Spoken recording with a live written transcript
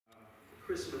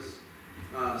Christmas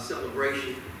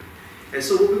celebration. And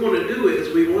so what we want to do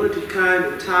is we wanted to kind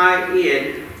of tie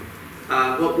in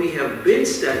what we have been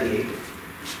studying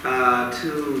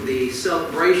to the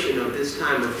celebration of this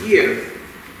time of year.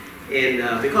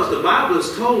 And because the Bible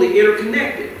is totally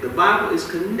interconnected. The Bible is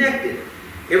connected.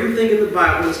 Everything in the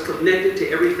Bible is connected to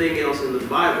everything else in the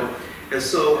Bible. And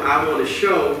so I want to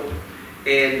show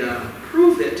and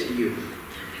prove that to you.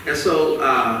 And so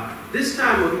this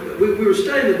time we were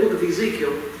studying the book of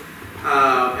Ezekiel.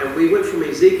 And we went from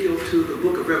Ezekiel to the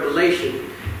book of Revelation.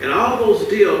 And all those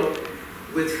deal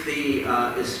with the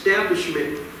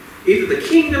establishment, either the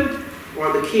kingdom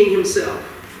or the king himself.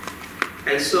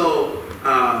 And so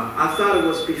I thought it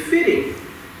was befitting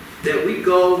that we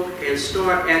go and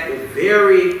start at the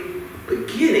very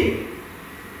beginning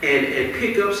and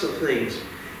pick up some things.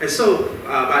 And so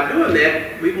by doing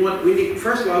that,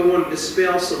 first of all, we want to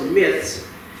dispel some myths,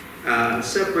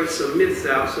 separate some myths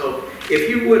out. So if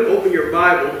you would open your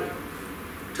Bible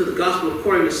to the Gospel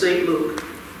according to St. Luke,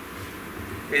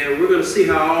 and we're going to see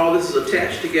how all this is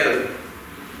attached together.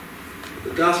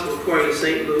 The Gospel according to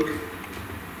St. Luke.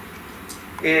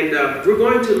 And we're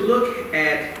going to look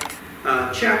at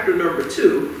chapter number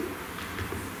 2.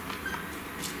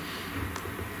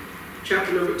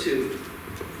 Chapter number 2.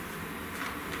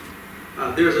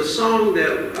 There's a song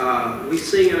that we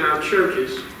sing in our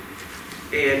churches.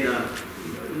 And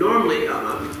normally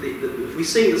we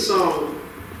sing the song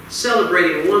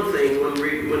celebrating one thing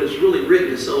when it's really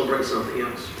written to celebrate something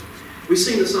else. We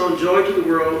sing the song, "Joy to the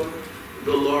world,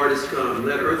 the Lord is come.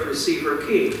 Let earth receive her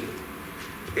King."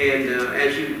 And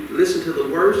as you listen to the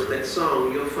words of that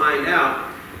song, you'll find out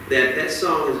that that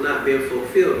song has not been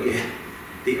fulfilled yet.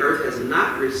 The earth has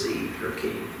not received her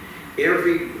King.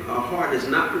 Every heart has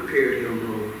not prepared him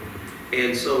room.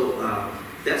 And so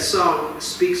that song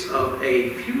speaks of a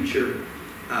future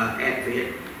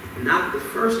advent, not the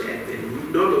first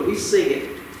advent. Normally we sing it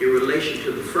in relation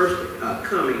to the first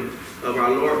coming of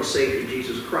our Lord and Savior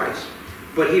Jesus Christ.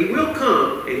 But he will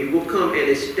come, and he will come and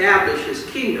establish his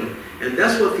kingdom. And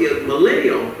that's what the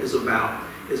millennial is about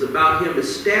him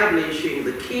establishing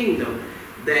the kingdom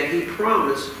that he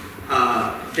promised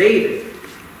David.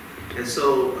 And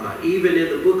so even in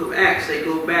the book of Acts, they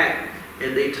go back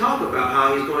and they talk about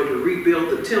how he's going to rebuild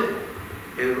the temple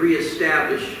and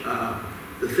reestablish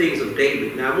the things of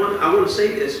David. Now I want to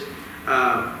say this.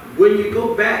 When you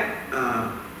go back,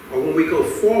 or when we go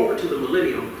forward to the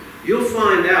millennium, you'll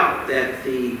find out that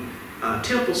the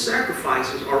temple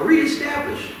sacrifices are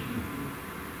reestablished.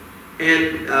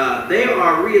 And they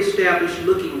are reestablished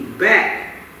looking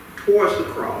back towards the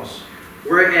cross.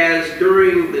 Whereas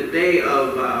during the day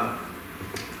of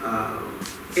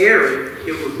Aaron,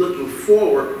 it was looking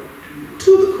forward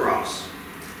to the cross.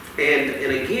 And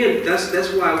again,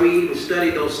 that's why we even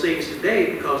study those things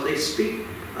today, because they speak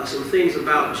some things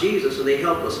about Jesus and they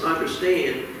help us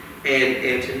understand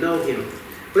and to know him.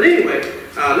 But anyway,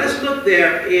 let's look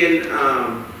there in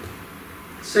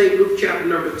St. Luke chapter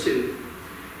number 2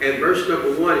 and verse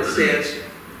number 1. It says,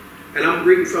 and I'm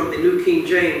reading from the New King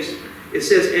James, it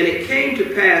says, "And it came to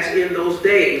pass in those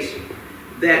days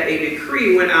that a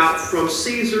decree went out from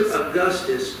Caesar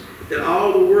Augustus that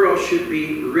all the world should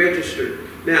be registered."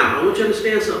 Now, I want you to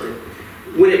understand something.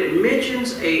 When it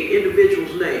mentions an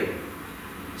individual's name,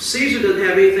 Caesar doesn't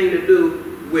have anything to do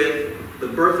with the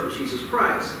birth of Jesus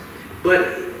Christ.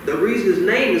 But the reason his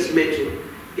name is mentioned,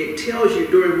 it tells you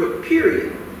during what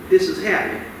period this is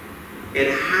happening. And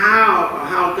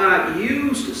how God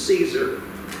used Caesar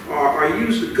or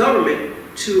used the government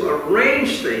to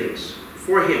arrange things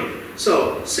for him.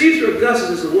 So Caesar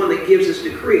Augustus is the one that gives this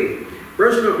decree.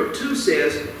 Verse number 2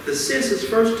 says, "The census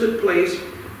first took place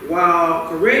while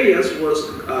Quirinius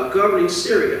was governing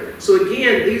Syria." So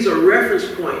again, these are reference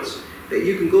points that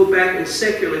you can go back in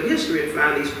secular history and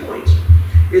find these points.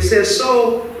 It says,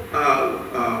 "So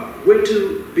went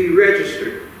to be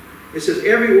registered." It says,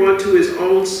 "Everyone to his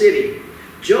own city.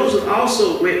 Joseph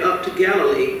also went up to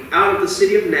Galilee, out of the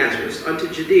city of Nazareth, unto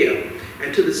Judea,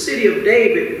 and to the city of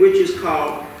David, which is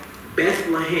called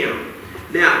Bethlehem."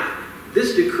 Now,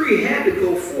 this decree had to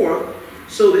go forth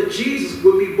so that Jesus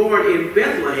would be born in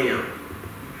Bethlehem.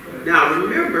 Now,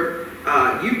 remember,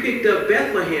 you picked up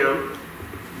Bethlehem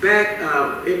back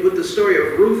with the story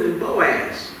of Ruth and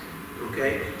Boaz.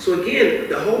 Okay, so again,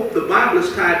 the Bible is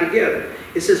tied together.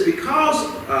 It says, because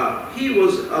he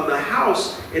was of the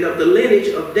house and of the lineage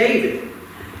of David.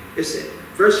 It said,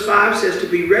 verse 5 says, "To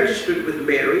be registered with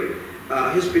Mary,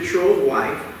 his betrothed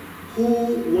wife,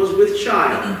 who was with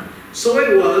child. So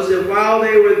it was that while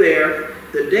they were there,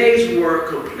 the days were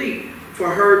complete for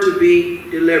her to be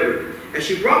delivered. And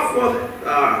she brought forth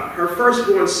her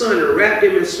firstborn son and wrapped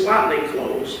him in swaddling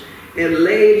clothes and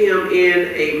laid him in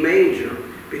a manger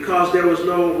because there was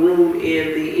no room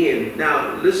in the inn.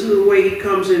 Now, listen to the way he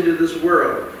comes into this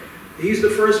world. He's the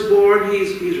firstborn.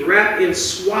 He's wrapped in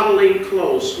swaddling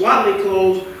clothes. Swaddling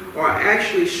clothes are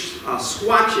actually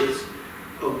swatches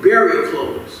of burial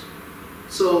clothes.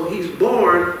 So he's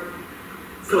born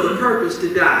for the purpose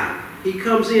to die. He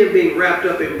comes in being wrapped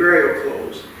up in burial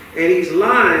clothes. And he's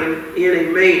lying in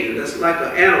a manger. That's like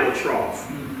an animal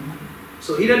trough.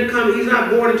 So he doesn't come, he's not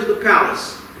born into the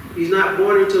palace. He's not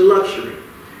born into luxury.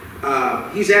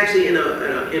 He's actually in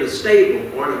a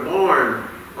stable or in a barn,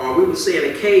 or we would say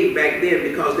in a cave back then,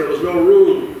 because there was no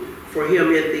room for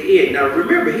him at the inn. Now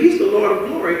remember, he's the Lord of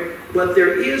glory, but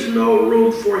there is no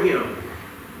room for him.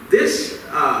 This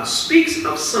speaks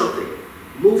of something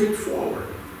moving forward.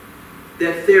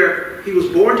 That he was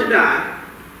born to die.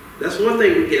 That's one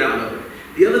thing we get out of it.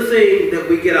 The other thing that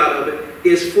we get out of it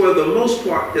is, for the most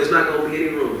part, there's not going to be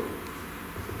any room.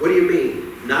 What do you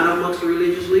mean? Not amongst the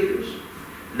religious leaders.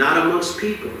 Not amongst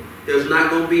people. There's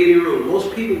not going to be any room.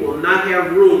 Most people will not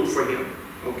have room for him.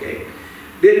 Okay.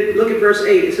 Then look at verse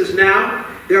 8. It says, now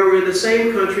there were in the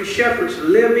same country shepherds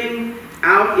living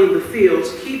out in the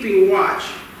fields, keeping watch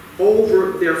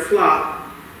over their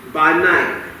flock by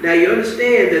night. Now you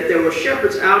understand that there were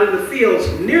shepherds out in the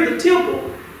fields near the temple,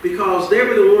 because they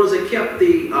were the ones that kept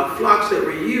the flocks that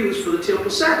were used for the temple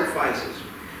sacrifices.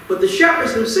 But the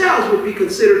shepherds themselves would be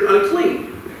considered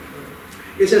unclean.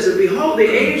 It says, and behold, the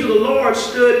angel of the Lord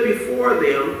stood before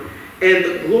them, and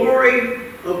the glory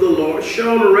of the Lord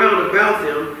shone around about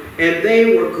them, and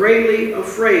they were greatly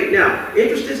afraid. Now,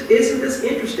 isn't this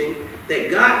interesting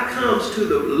that God comes to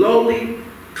the lowly,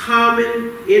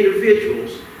 common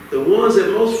individuals, the ones that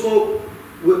most folk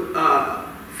would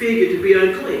figure to be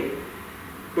unclean?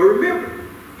 But remember,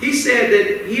 he said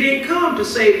that he didn't come to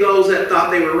save those that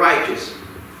thought they were righteous.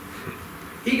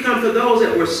 He come for those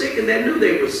that were sick and that knew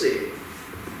they were sick.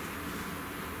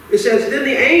 It says, then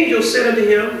the angel said unto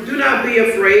him, do not be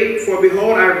afraid, for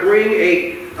behold, I bring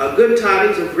a good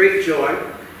tidings of great joy,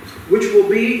 which will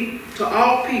be to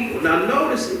all people. Now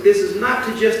notice, this is not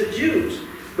to just the Jews,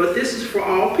 but this is for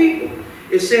all people.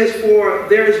 It says, for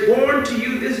there is born to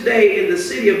you this day in the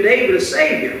city of David a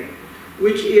Savior,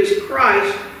 which is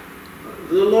Christ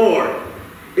the Lord.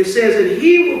 It says, and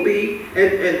he will be,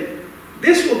 and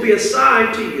this will be a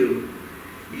sign to you.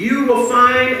 You will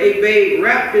find a babe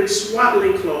wrapped in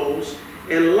swaddling clothes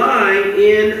and lying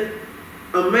in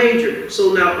a manger.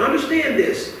 So now understand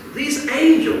this. These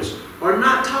angels are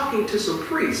not talking to some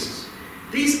priests.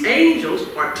 These angels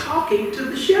are talking to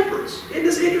the shepherds. Isn't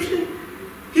this interesting?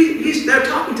 They're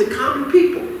talking to common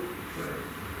people.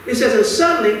 It says, and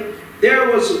suddenly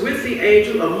there was with the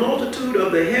angel a multitude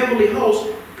of the heavenly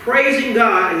host, praising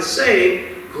God and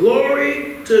saying,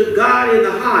 glory to God in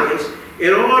the highest,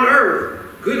 and on earth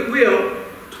goodwill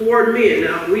toward men.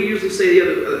 Now, we usually say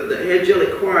the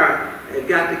angelic choir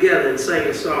got together and sang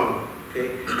a song.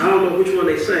 Okay, I don't know which one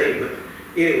they sang, but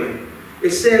anyway,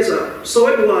 it says, so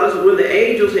it was when the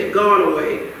angels had gone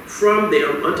away from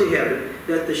them unto heaven,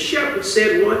 that the shepherds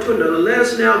said one to another, let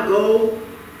us now go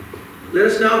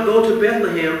to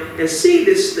Bethlehem and see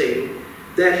this thing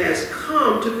that has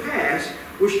come to pass,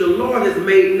 which the Lord hath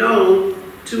made known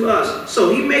to us. So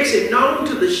he makes it known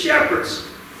to the shepherds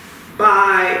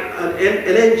by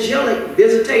an angelic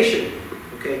visitation.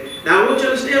 Okay. Now I want you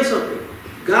to understand something.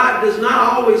 God does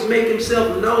not always make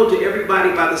himself known to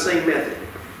everybody by the same method.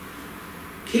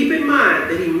 Keep in mind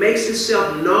that he makes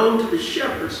himself known to the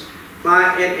shepherds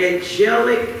by an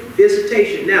angelic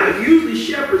visitation. Now, usually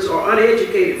shepherds are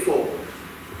uneducated folk.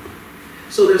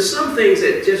 So there's some things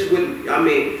that just wouldn't,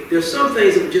 there's some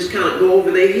things that would just kind of go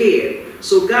over their head.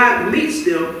 So God meets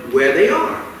them where they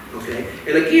are. Okay?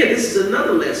 And again, this is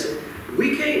another lesson.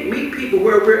 We can't meet people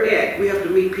where we're at. We have to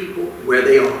meet people where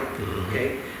they are.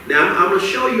 Okay? Now, I'm going to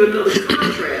show you another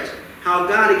contrast, how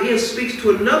God again speaks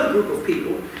to another group of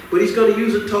people, but he's going to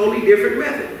use a totally different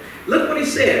method. Look what he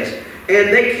says.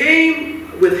 And they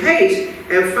came with haste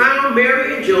and found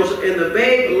Mary and Joseph and the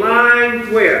babe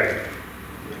lying where?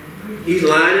 He's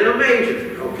lying in a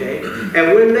manger. Okay?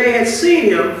 And when they had seen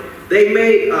him, they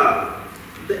made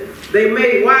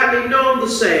widely known the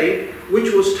saying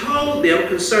which was told them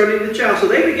concerning the child. So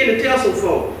they began to tell some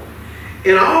folk.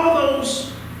 And all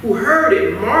those who heard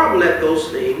it marveled at those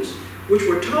things which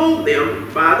were told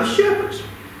them by the shepherds.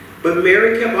 But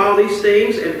Mary kept all these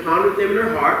things and pondered them in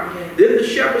her heart. Then the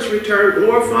shepherds returned,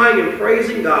 glorifying and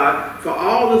praising God for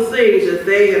all the things that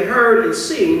they had heard and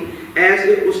seen as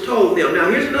it was told them. Now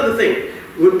here's another thing.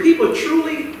 When people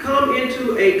truly come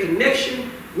into a connection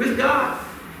with God,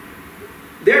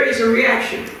 there is a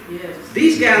reaction. Yes.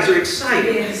 These guys are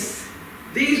excited. Yes.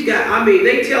 These guys, I mean,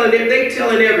 they telling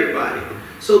everybody.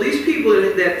 So these people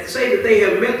that say that they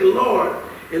have met the Lord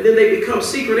and then they become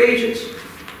secret agents,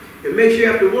 it makes you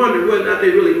have to wonder whether or not they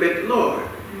really met the Lord.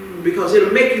 Because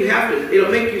it'll make you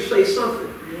say something.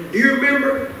 Yes. Do you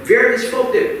remember various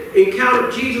folk that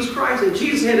encountered Jesus Christ and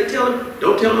Jesus had to tell them,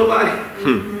 don't tell nobody?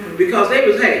 Because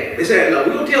they said, no,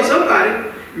 we're going to tell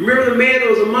somebody. Remember the man that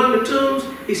was among the tombs?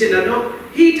 He said, now don't.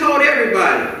 He told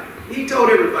everybody. He told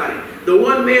everybody. The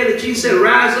one man that Jesus said,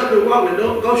 rise up and walk and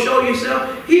don't go show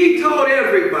yourself. He told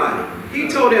everybody. He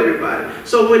told everybody.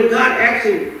 So when God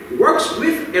actually works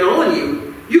with and on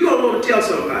you, you're going to want to tell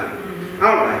somebody.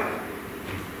 All right.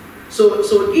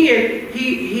 So again,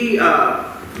 he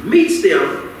meets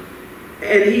them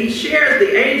and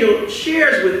the angel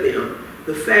shares with them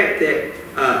the fact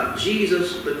that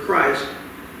Jesus the Christ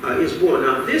is born.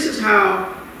 Now this is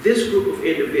how this group of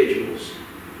individuals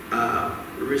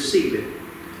receive it.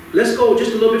 Let's go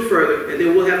just a little bit further and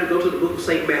then we'll have to go to the book of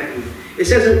St. Matthew. It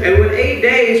says, and when 8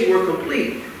 days were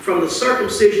complete from the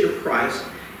circumcision of Christ,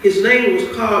 his name was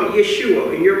called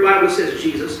Yeshua. In your Bible it says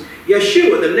Jesus.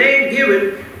 Yeshua, the name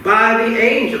given by the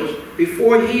angels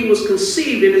before he was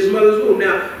conceived in his mother's womb.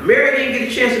 Now, Mary didn't get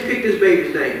a chance to pick this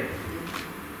baby's name.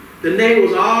 The name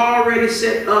was already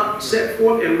set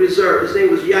forth and reserved. His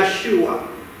name was Yeshua.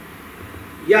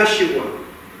 Yeshua,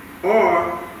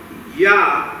 or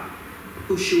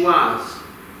Yahushuas,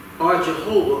 or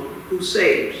Jehovah who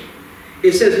saves.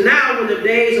 It says, now when the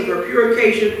days of her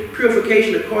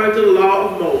purification according to the law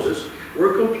of Moses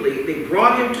were complete, they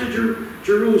brought him to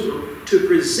Jerusalem to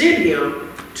present him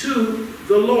to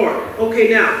the Lord. Okay,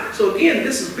 now, so again,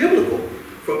 this is biblical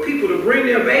for people to bring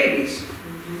their babies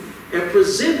and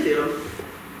present them,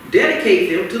 dedicate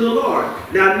them to the Lord.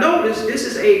 Now notice, this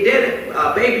is a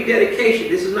baby dedication.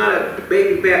 This is not a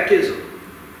baby baptism.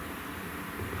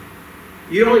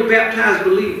 You only baptize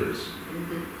believers.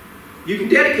 You can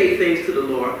dedicate things to the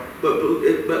Lord, but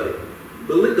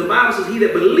the Bible says he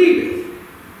that believeth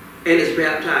and is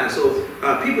baptized. So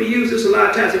people use this a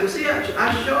lot of times. They will say,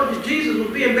 I showed you Jesus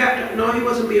was being baptized. No, he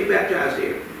wasn't being baptized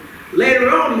here. Later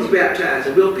on he's baptized,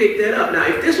 and we'll pick that up. Now,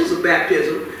 if this was a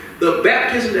baptism, the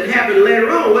baptism that happened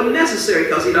later on wasn't necessary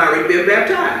because he'd already been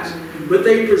baptized. But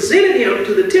they presented him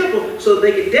to the temple so that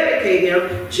they could dedicate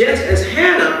him just as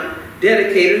Hannah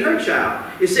dedicated her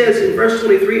child. It says in verse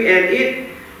 23, and it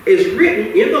is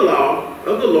written in the law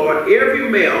of the Lord, every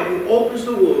male who opens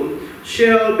the womb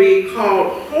shall be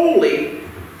called holy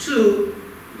to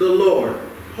the Lord.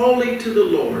 Holy to the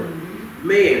Lord.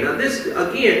 Man, now this,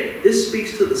 again, this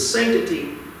speaks to the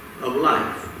sanctity of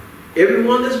life.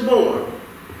 Everyone that's born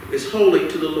is holy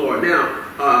to the Lord.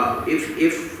 Now,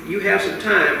 if you have some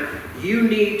time, you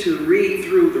need to read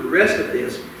through the rest of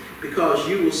this because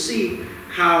you will see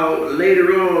how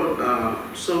later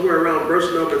on, somewhere around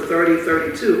verse number 30,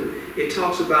 32, it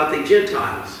talks about the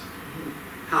Gentiles.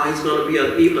 How he's going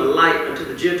to be even a light unto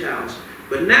the Gentiles.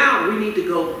 But now we need to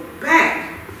go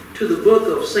back to the book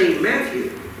of St.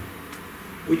 Matthew,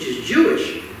 which is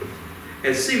Jewish,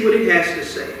 and see what it has to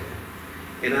say.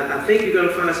 And I think you're going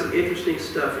to find some interesting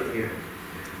stuff in here.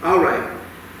 All right.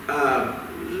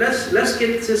 Let's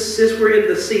get, since we're in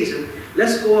the season,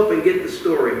 let's go up and get the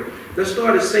story. Let's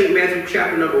start at St. Matthew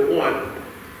chapter number 1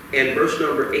 and verse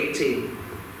number 18.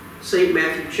 St.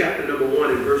 Matthew chapter number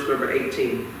 1 and verse number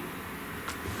 18.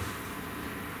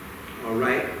 All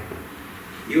right.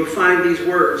 You'll find these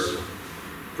words.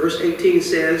 Verse 18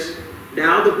 says,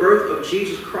 now the birth of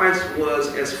Jesus Christ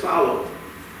was as follows.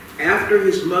 After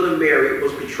his mother Mary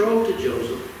was betrothed to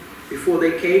Joseph, before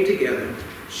they came together,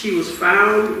 she was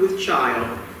found with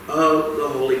child of the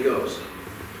Holy Ghost.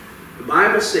 The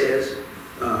Bible says,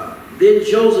 then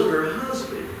Joseph, her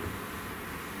husband,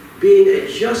 being a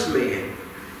just man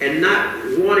and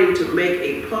not wanting to make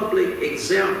a public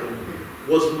example,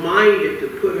 was minded to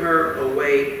put her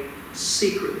away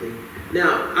secretly.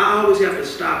 Now, I always have to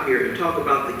stop here and talk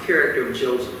about the character of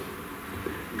Joseph.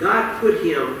 God put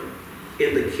him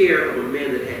in the care of a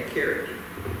man that had character.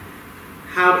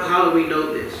 How do we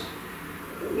know this?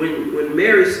 When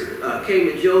Mary came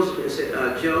to Joseph and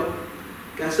said, Joe,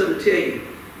 got something to tell you.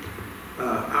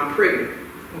 I'm pregnant.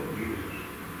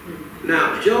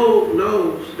 Now, Joe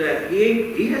knows that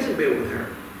he hasn't been with her.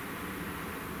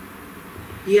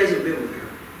 He hasn't been with her.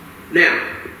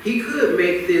 Now, he could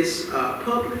make this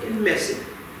public and messy,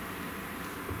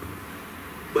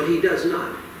 but he does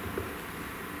not.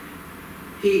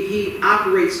 He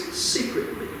operates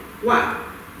secretly. Why?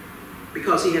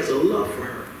 Because he has a love for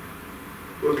her.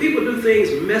 When people do things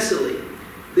messily,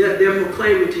 they're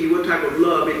proclaiming to you what type of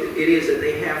love it is that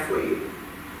they have for you.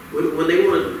 When they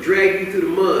want to drag you through the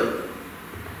mud,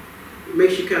 it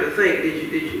makes you kind of think,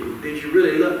 did you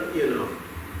really love, you know?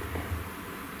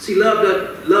 See, love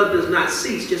does not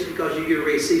cease just because you get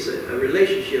ready to cease a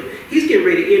relationship. He's getting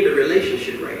ready to end the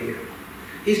relationship right here.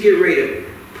 He's getting ready to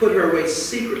put her away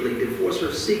secretly, divorce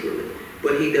her secretly,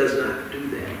 but he does not do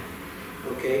that.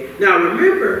 Okay? Now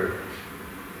remember,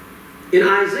 in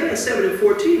Isaiah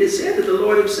 7:14, it said that the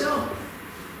Lord himself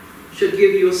should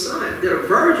give you a sign, that a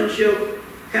virgin shall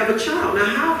have a child. Now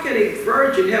how can a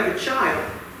virgin have a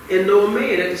child and know a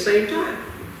man at the same time?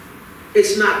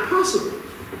 It's not possible.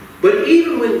 But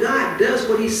even when God does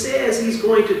what he says he's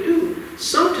going to do,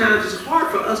 sometimes it's hard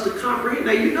for us to comprehend.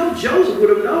 Now you know Joseph would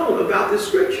have known about this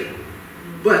scripture,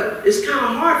 but it's kind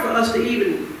of hard for us to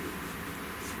even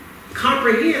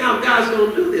comprehend how God's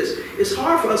going to do this. It's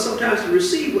hard for us sometimes to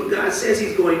receive what God says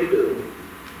he's going to do.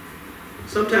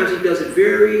 Sometimes he does it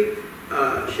very,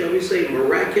 shall we say,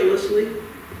 miraculously.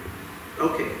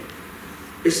 Okay.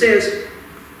 It says,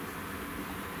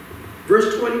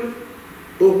 verse 20,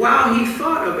 but while he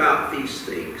thought about these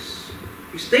things,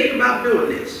 he's thinking about doing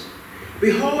this,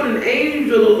 behold, an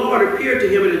angel of the Lord appeared to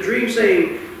him in a dream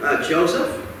saying,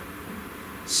 Joseph,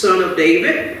 son of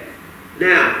David.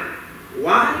 Now,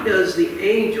 why does the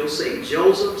angel say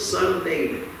Joseph, son of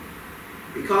David?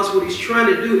 Because what he's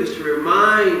trying to do is to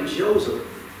remind Joseph,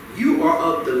 you are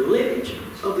of the lineage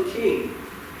of the king,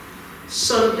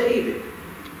 son of David.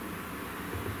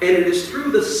 And it is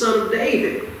through the son of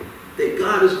David that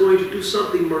God is going to do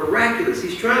something miraculous.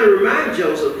 He's trying to remind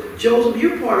Joseph, Joseph,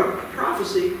 you're part of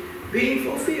prophecy being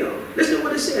fulfilled. Listen to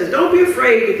what it says. Don't be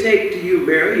afraid to take to you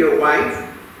Mary, your wife.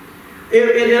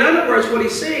 In other words, what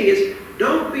he's saying is,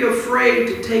 don't be afraid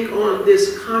to take on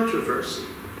this controversy.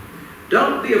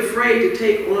 Don't be afraid to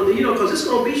take on the, because it's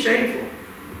going to be shameful.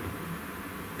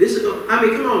 This is, I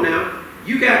mean, come on now.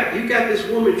 You got this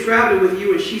woman traveling with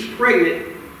you and she's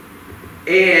pregnant,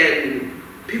 and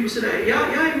people say, y'all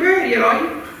ain't married yet, are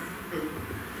you?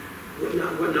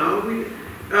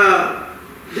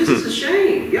 This is a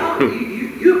shame. Y'all,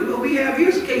 what we have here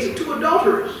is a case of 2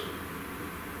 adulterers.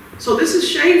 So this is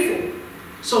shameful.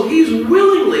 So he's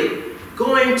willingly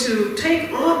going to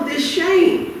take on this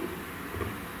shame.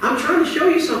 I'm trying to show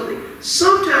you something.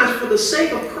 Sometimes for the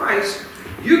sake of Christ,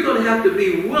 you're going to have to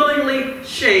be willingly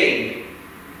shamed.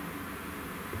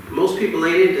 Most people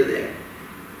ain't into that.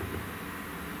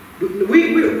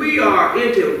 We are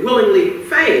into willingly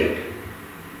famed.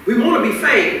 We want to be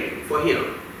famed for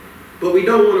him, but we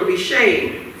don't want to be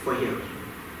shamed for him.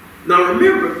 Now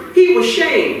remember, he was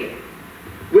shamed.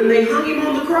 When they hung him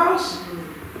on the cross,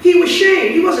 he was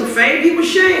shamed. He wasn't famed, he was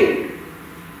shamed.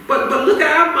 But look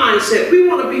at our mindset. We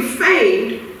want to be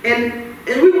famed and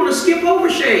we want to skip over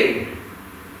shame.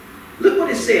 Look what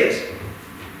it says.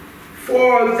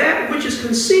 For that which is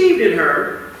conceived in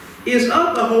her is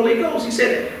of the Holy Ghost. He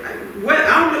said,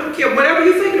 I don't care whatever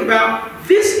you think about,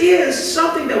 this is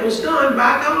something that was done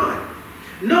by God.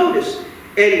 Notice,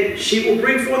 and she will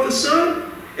bring forth a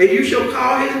son, and you shall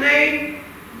call his name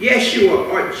Yeshua,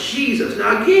 or Jesus.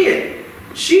 Now again,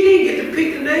 she didn't get to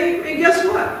pick the name, and guess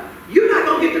what? You're not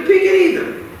going to get to pick it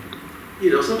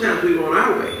either. Sometimes we want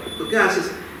our way, but God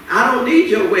says, I don't need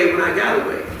your way when I got a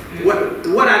way.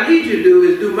 What I need you to do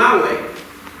is do my way,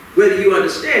 whether you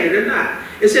understand it or not.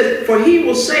 It says, for he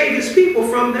will save his people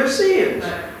from their sins.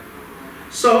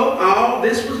 So all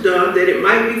this was done that it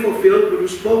might be fulfilled which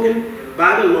was spoken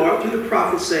by the Lord through the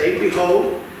prophet, saying,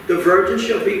 behold, the virgin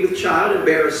shall be with child and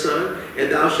bear a son,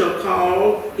 and thou shalt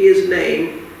call his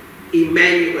name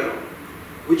Emmanuel,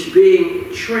 which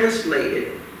being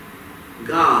translated,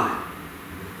 God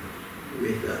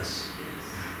with us.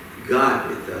 God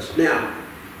with us. Now,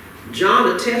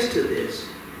 John attests to this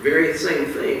very same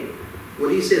thing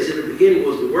when he says in the beginning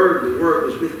was the Word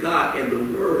was with God, and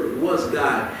the Word was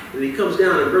God. And he comes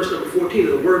down in verse number 14,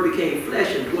 and the Word became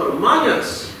flesh and dwelt among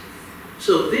us.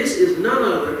 So this is none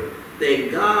other than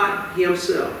God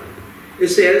himself. It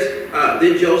says,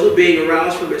 then Joseph, being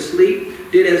aroused from his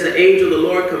sleep, did as the angel of the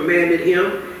Lord commanded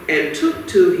him, and took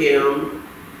to him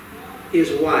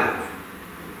his wife.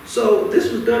 So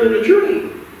this was done in a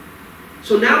dream.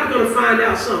 So now we're going to find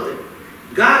out something.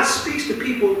 God speaks to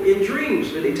people in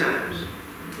dreams many times.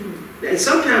 And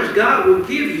sometimes God will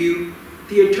give you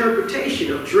the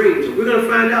interpretation of dreams. And we're going to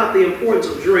find out the importance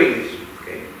of dreams.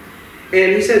 Okay?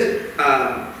 And he says,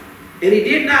 and he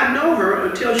did not know her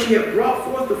until she had brought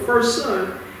forth the first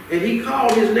son, and he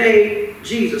called his name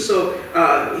Jesus. So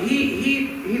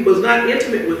he was not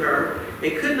intimate with her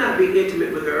and could not be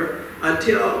intimate with her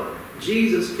until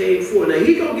Jesus came forth. Now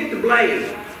he's going to get the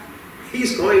blame.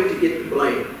 He's going to get the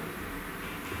blame.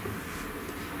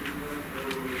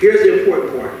 Here's the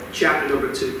important part, chapter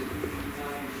number 2.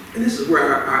 And this is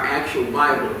where our actual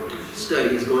Bible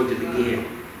study is going to begin.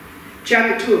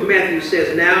 Chapter 2 of Matthew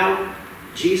says, "Now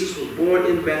Jesus was born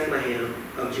in Bethlehem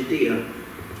of Judea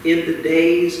in the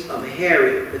days of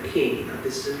Herod the king." Now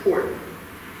this is important.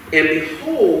 "And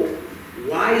behold,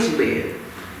 wise men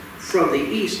from the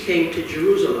east came to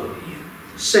Jerusalem,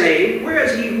 saying, Where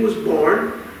is he who was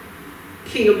born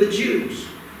King of the Jews?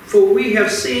 For we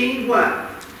have seen" what?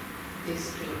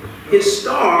 "His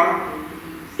star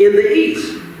in the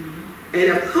east, and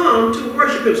have come to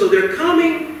worship him." So they're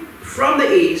coming from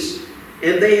the east,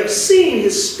 and they have seen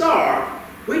his star.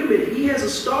 Wait a minute, he has a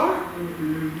star?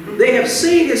 They have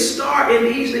seen his star in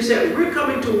the east. They said, "We're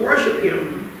coming to worship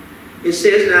him." It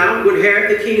says, "Now, when Herod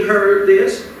the king heard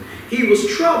this, he was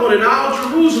troubled, and all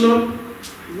Jerusalem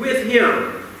with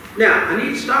him." Now, I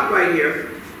need to stop right here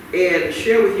and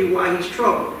share with you why he's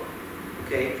troubled.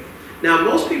 Okay? Now,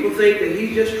 most people think that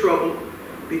he's just troubled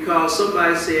because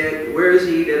somebody said, "Where is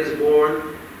he that is born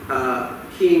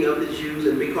King of the Jews?"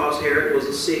 And because Herod was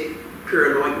a sick,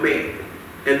 paranoid man.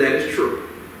 And that is true.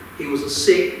 He was a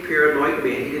sick, paranoid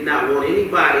man. He did not want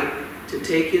anybody to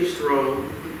take his throne.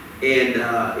 And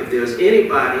if there's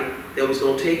anybody that was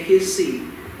going to take his seat,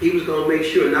 he was going to make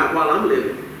sure, not while I'm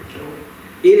living.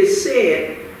 It is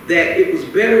said that it was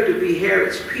better to be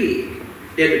Herod's pig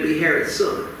than to be Herod's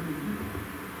son.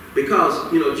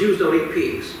 Because, you know, Jews don't eat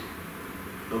pigs.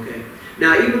 Okay?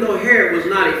 Now, even though Herod was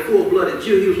not a full-blooded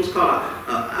Jew, he was what's called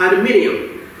an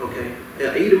Idumean. Okay?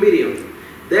 Idumean.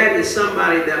 That is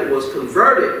somebody that was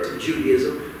converted to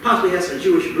Judaism, possibly has some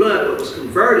Jewish blood, but was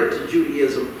converted to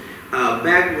Judaism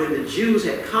back when the Jews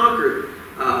had conquered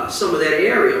some of that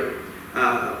area.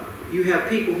 You have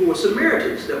people who were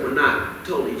Samaritans that were not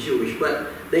totally Jewish,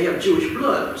 but they have Jewish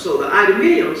blood. So the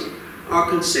Idumeans are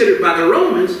considered by the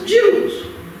Romans Jews.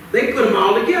 They put them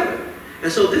all together.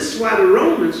 And so this is why the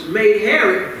Romans made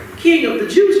Herod king of the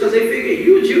Jews, because they figured,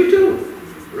 you're a Jew too,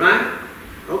 right?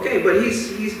 Okay, but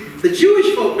the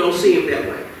Jewish folk don't see him that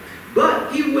way.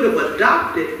 But he would have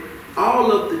adopted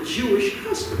all of the Jewish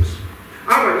customs.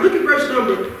 All right, look at verse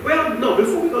number, well, no,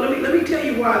 before we go, let me tell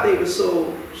you why there was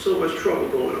so much trouble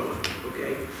going on,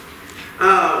 okay?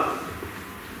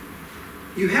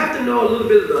 You have to know a little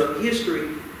bit of the history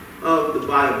of the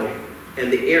Bible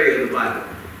and the area of the Bible.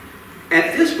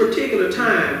 At this particular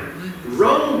time,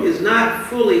 Rome is not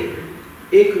fully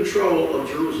in control of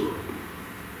Jerusalem,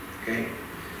 okay?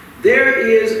 There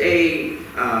is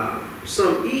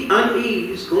some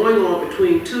unease going on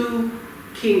between two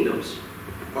kingdoms,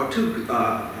 or two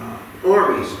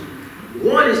armies.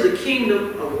 One is the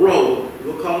kingdom of Rome,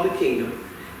 we'll call it the kingdom,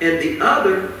 and the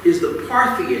other is the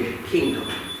Parthian kingdom,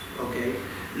 okay?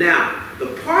 Now, the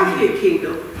Parthian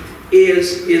kingdom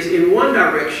is in one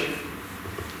direction,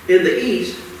 in the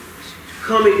east,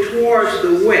 coming towards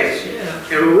the west,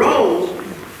 and Rome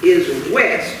is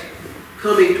west,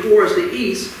 coming towards the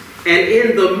east, and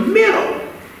in the middle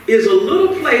is a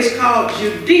little place called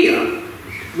Judea,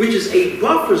 which is a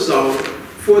buffer zone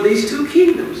for these two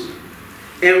kingdoms.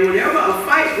 And whenever a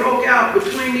fight broke out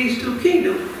between these two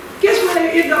kingdoms, guess where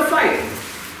they ended up fighting?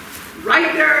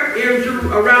 Right there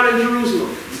around in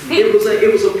Jerusalem. It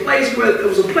was a place where it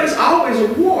was a place always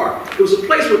of war. It was a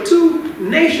place where two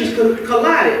nations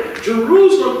collided.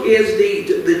 Jerusalem is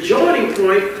the joining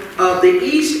point of the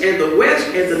east and the west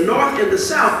and the north and the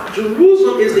south.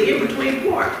 Jerusalem is the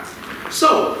in-between part.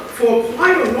 So for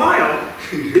quite a while,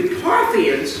 the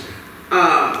Parthians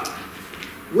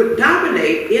would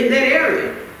dominate in that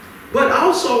area. But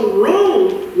also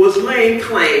Rome was laying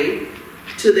claim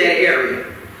to that area.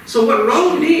 So what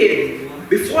Rome did,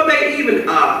 before they even,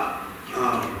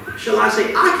 shall I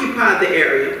say, occupied the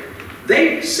area,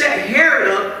 they set Herod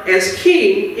up as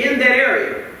king in that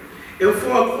area. And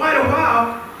for quite a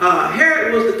while,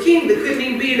 Herod was the king that couldn't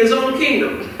even be in his own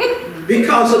kingdom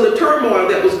because of the turmoil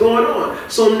that was going on.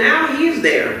 So now he is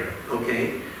there,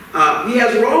 okay? He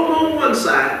has Rome on one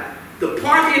side, the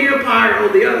Parthian Empire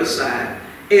on the other side,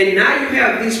 and now you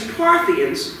have these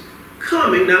Parthians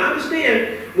coming. Now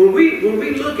understand, when we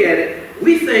look at it,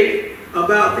 we think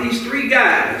about these three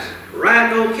guys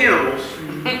riding on camels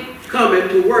coming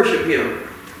to worship him.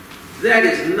 That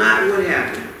is not what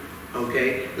happened,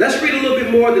 okay? Let's read a little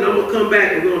bit more, then I'm going to come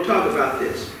back and we're going to talk about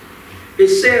this. It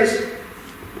says,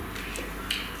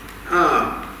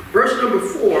 verse number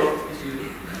 4,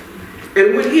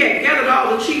 "And when he had gathered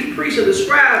all the chief priests and the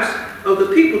scribes of the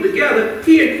people together,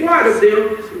 he inquired of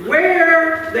them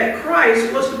where that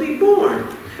Christ was to be born."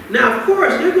 Now, of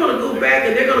course, they're going to go back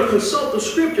and they're going to consult the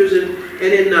scriptures, and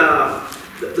in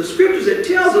the scriptures it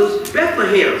tells us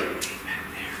Bethlehem.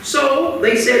 So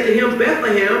they said to him,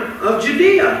 "Bethlehem of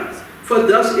Judea, for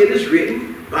thus it is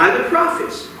written by the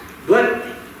prophets. But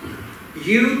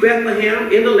You,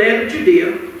 Bethlehem, in the land of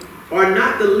Judea, are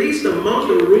not the least among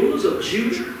the rulers of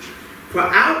Judah, for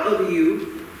out of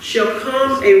you shall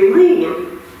come a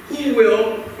ruler who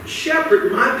will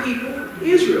shepherd my people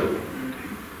Israel.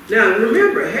 Now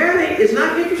remember, Herod is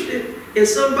not interested in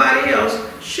somebody else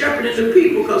shepherding the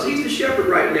people because he's the shepherd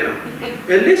right now.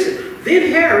 And listen,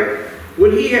 then Herod,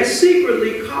 when he had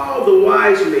secretly called the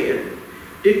wise men,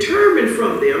 determined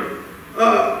from them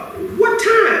what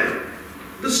time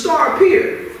the star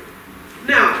appeared.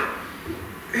 Now,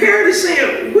 Herod is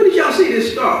saying, when did y'all see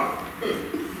this star?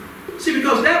 See,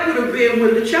 because that would have been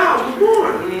when the child was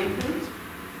born.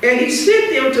 And he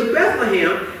sent them to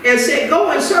Bethlehem and said,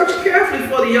 go and search carefully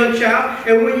for the young child,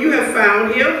 and when you have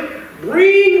found him,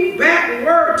 bring back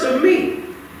word to me,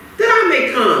 that I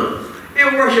may come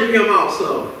and worship him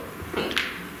also.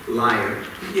 Liar.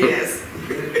 Yes.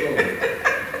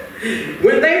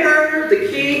 When they heard the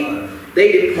king,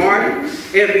 they departed,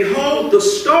 and behold, the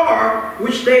star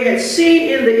which they had seen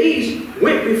in the east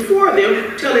went before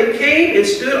them till it came and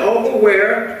stood over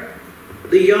where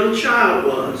the young child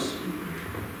was.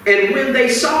 And when they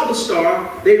saw the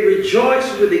star, they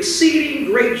rejoiced with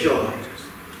exceeding great joy.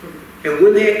 And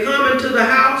when they had come into the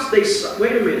house, they saw,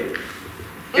 wait a minute.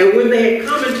 And when they had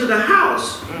come into the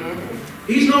house,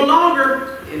 he's no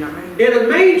longer in a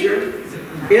manger,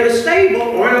 in a stable,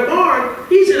 or in a barn.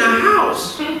 He's in a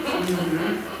house.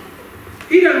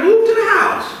 He done moved to the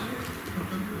house.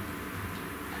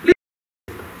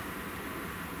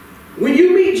 When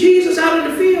you meet Jesus out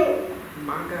in the field,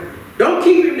 My God. don't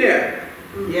keep him there.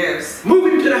 Yes.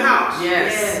 Move him to the house.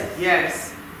 Yes.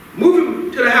 Yes. Move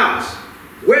him to the house.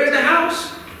 Where's the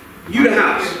house? You the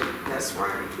house. That's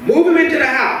right. Move him into the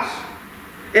house.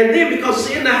 And then because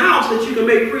it's in the house that you can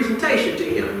make presentation to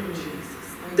him.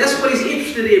 That's what he's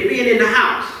interested in, being in the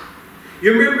house.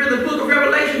 You remember in the book of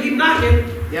Revelation, he's knocking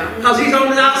because he's on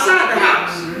the outside the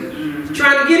house.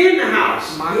 Trying to get in the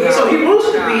house. So he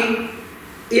wants to be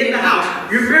in the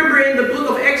house. You remember in the book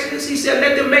of Exodus, he said,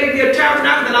 let them make me a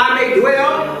tabernacle that I may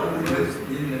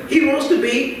dwell. He wants to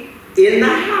be in the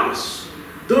house.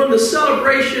 During the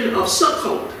celebration of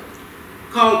Sukkot,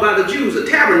 called by the Jews a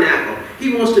tabernacle,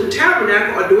 he wants to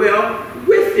tabernacle or dwell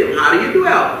with them. How do you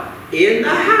dwell? In the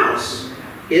house.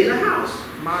 In the house.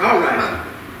 All right.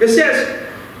 It says,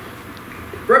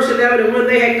 verse 11, and when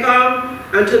they had come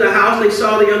unto the house, they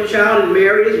saw the young child and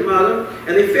Mary his mother,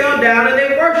 and they fell down and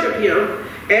they worshipped him.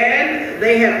 And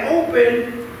they had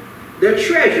opened their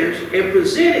treasures and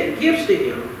presented gifts to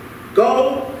him,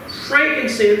 gold,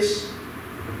 frankincense,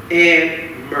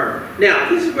 and myrrh. Now,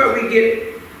 this is where we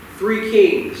get three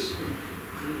kings.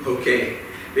 Okay.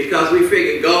 Because we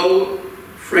figured gold,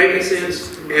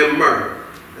 frankincense, and myrrh.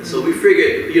 And so we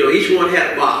figured, each one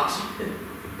had a box.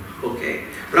 Okay.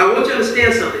 But I want you to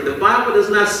understand something. The Bible does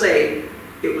not say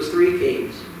it was three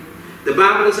kings. The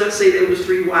Bible does not say there was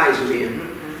three wise men.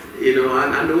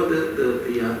 I know what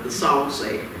the songs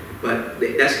say, but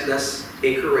that's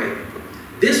incorrect.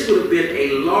 This would have been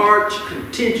a large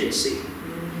contingency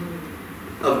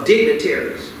of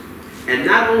dignitaries. And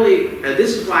not only, and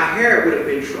this is why Herod would have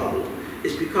been troubled,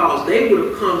 is because they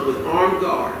would have come with armed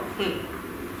guard.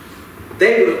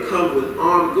 They would have come with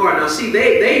armed guard. Now see,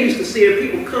 they used to see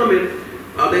people coming,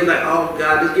 they're like, oh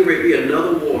God, this is getting ready to be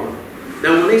another war.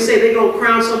 Now when they say they're going to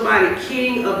crown somebody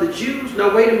king of the Jews,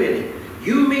 now wait a minute.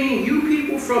 You mean you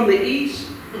people from the east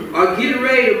are getting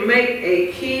ready to make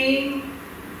a king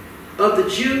of the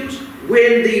Jews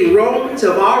when the Romans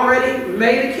have already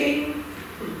made a king?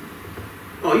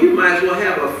 Oh, you might as well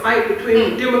have a fight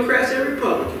between Democrats and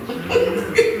Republicans.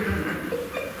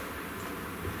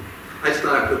 I just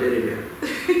thought I'd put that in there.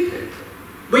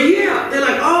 But yeah, they're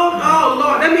like, oh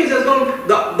Lord, that means there's going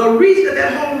to, the reason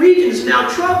that whole region is now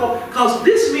troubled, because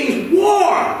this means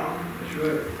war. That's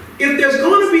right. If there's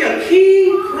going to be a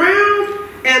king crowned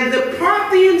and the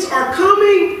Parthians are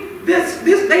coming,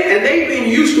 and they've been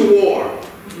used to war.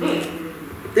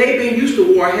 They've been used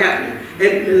to war happening.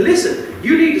 And listen,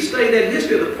 you need to study that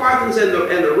history of the Parthians and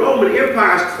the Roman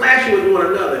empires clashing with one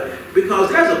another, because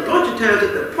there's a bunch of times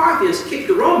that the Parthians kicked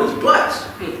the Romans' butts.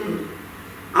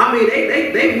 I mean,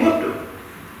 they whooped them.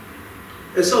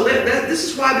 And so this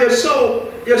is why they're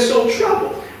so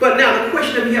troubled. But now the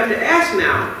question that we have to ask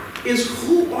now is,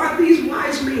 who are these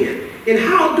wise men? And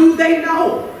how do they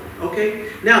know? Okay?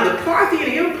 Now the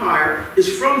Parthian Empire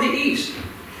is from the east.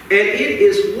 And it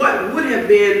is what would have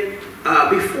been,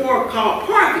 before called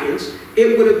Parthians,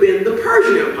 it would have been the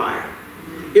Persian Empire.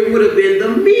 It would have been the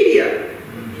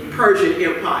Medo-Persian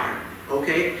Empire.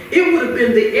 Okay? It would have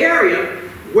been the area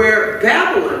where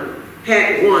Babylon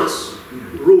had once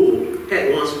ruled,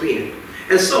 had once been.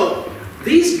 And so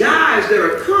these guys that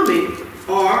are coming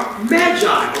are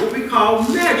magi, or what we call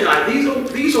magi.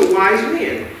 These are wise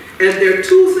men. And there are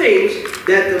two things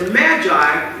that the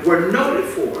magi were noted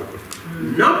for.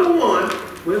 Number one,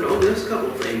 well, no, there's a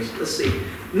couple of things. Let's see.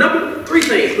 Three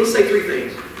things. Let's say three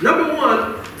things. Number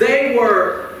one, they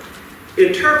were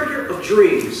interpreter of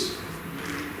dreams.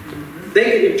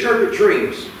 They could interpret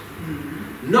dreams.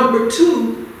 Number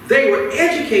two, they were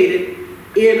educated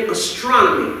in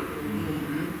astronomy.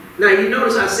 Now, you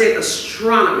notice I said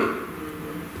astronomy.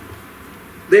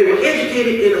 They were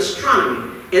educated in astronomy.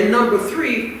 And number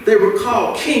three, they were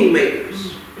called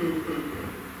kingmakers.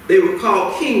 They were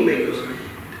called kingmakers.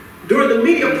 During the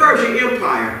Medo-Persian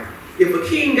Empire, if a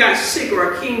king got sick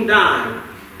or a king died,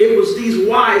 it was these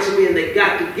wise men that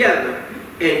got together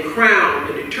and crowned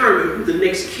and determined who the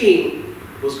next king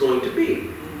was going to be.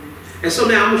 And so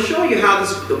now I'm going to show you how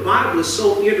the Bible is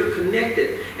so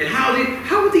interconnected, and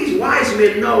how would these wise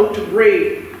men know to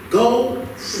bring gold,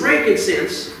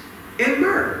 frankincense, and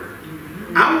myrrh.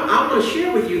 I want to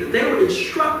share with you that they were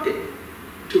instructed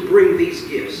to bring these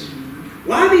gifts.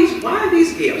 Why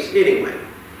these gifts anyway?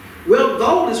 Well,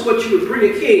 gold is what you would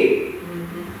bring a king.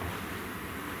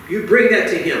 You bring that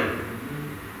to him.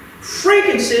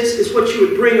 Frankincense is what you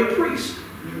would bring a priest.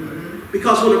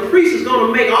 Because when a priest is going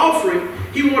to make offering,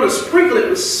 he wants to sprinkle it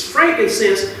with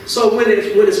frankincense, so when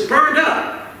it's burned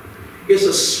up, it's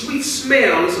a sweet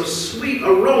smell, it's a sweet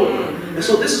aroma. And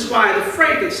so this is why the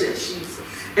frankincense.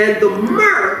 And the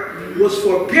myrrh was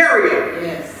for burial.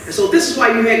 Yes. And so this is why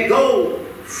you had gold,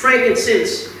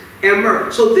 frankincense, and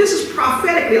myrrh. So this is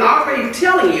prophetically already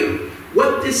telling you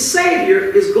what this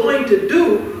Savior is going to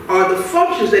do, are the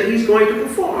functions that he's going to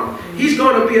perform. He's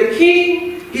going to be a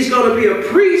king, he's going to be a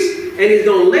priest, and he's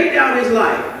going to lay down his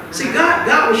life. See,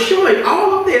 God was showing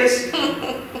all of this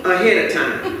ahead of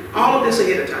time. All of this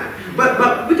ahead of time.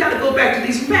 But we got to go back to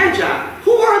these magi.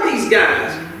 Who are these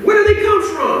guys? Where do they come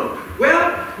from?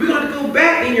 Well, we're going to go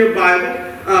back in your Bible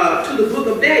to the book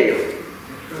of Daniel.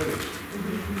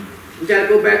 We got to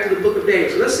go back to the book of Daniel.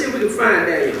 So let's see if we can find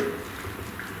Daniel.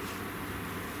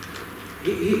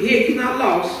 He's not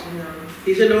lost. No.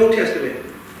 He's in the Old Testament.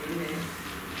 Amen.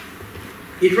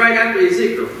 He's right after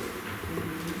Ezekiel.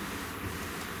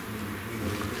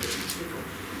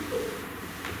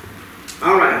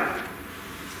 All right.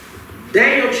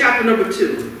 Daniel chapter number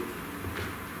 2.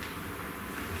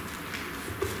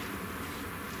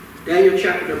 Daniel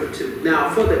chapter number 2.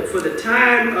 Now, for the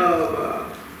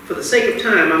sake of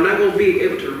time, I'm not going to be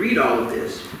able to read all of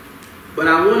this, but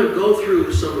I want to go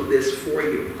through some of this for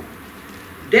you.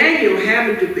 Daniel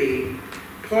happened to be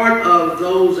part of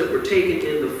those that were taken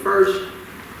in the first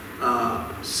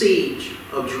siege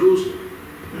of Jerusalem.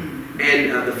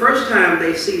 And the first time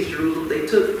they seized Jerusalem, they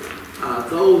took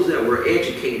those that were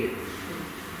educated.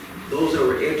 Those that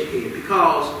were educated.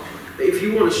 Because if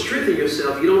you want to strengthen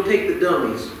yourself, you don't take the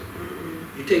dummies.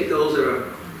 You take those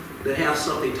that have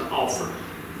something to offer.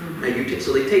 And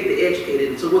so they take the educated.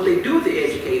 And so what they do with the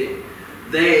educated,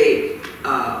 they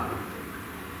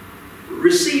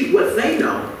receive what they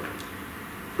know,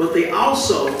 but they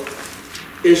also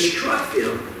instruct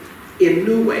them in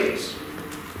new ways.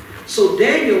 So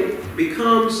Daniel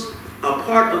becomes a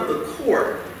part of the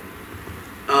court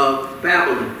of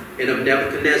Babylon and of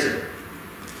Nebuchadnezzar.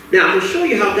 Now, I'm going to show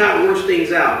you how God works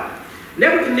things out.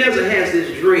 Nebuchadnezzar has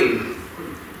this dream,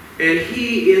 and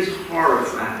he is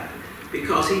horrified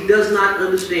because he does not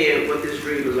understand what this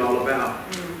dream is all about.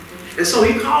 And so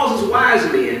he calls his wise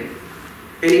men,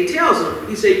 and he tells them,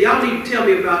 he said, y'all need to tell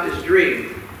me about this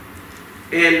dream.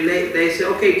 And they say,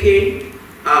 okay, king,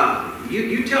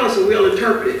 you tell us and we'll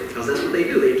interpret it, because that's what they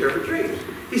do, they interpret dreams.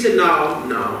 He said,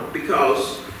 no,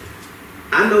 because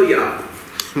I know y'all.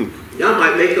 Y'all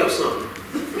might make up something.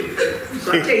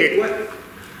 So I tell you what,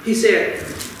 he said,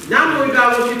 not only do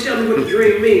I want you to tell me what the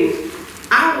dream means,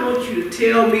 I want you to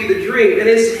tell me the dream. And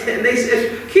they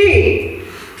said, King,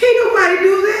 can't nobody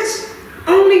do this.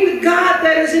 Only the God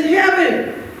that is in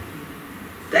heaven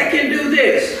that can do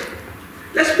this.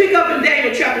 Let's pick up in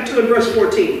Daniel chapter 2 and verse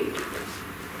 14.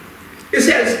 It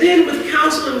says, then with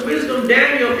counsel and wisdom,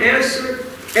 Daniel answered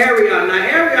Arioch. Now,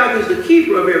 Arioch is the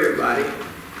keeper of everybody.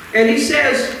 And he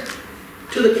says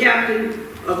to the captain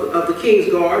of the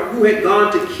king's guard, who had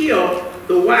gone to kill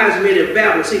the wise men in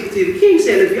Babylon. See, the king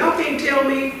said, if y'all can't tell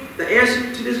me the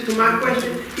answer to my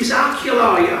question, he said, I'll kill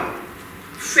all y'all.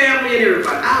 Family and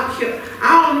everybody.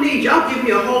 I don't need y'all. Give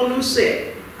me a whole new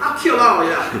set. I'll kill all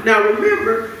y'all. Now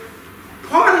remember,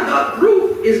 part of the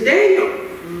group is Daniel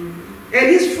and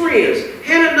his friends,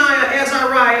 Hananiah,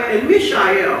 Azariah, and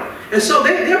Mishael. And so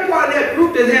they're part of that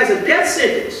group that has a death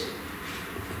sentence.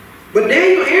 But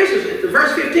Daniel answers it,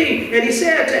 verse 15, and he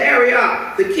said to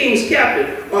Arioch, the king's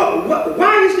captain,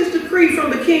 why is this decree from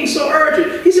the king so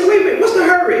urgent? He said, wait a minute, what's the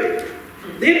hurry?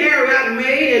 Then Arioch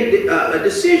made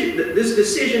this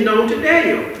decision known to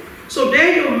Daniel. So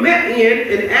Daniel met in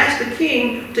and asked the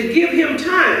king to give him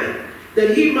time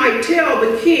that he might tell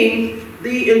the king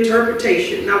the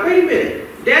interpretation. Now wait a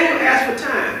minute, Daniel asked for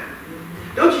time.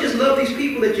 Don't you just love these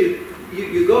people that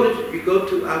you go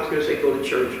to, I was going to say go to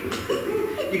church.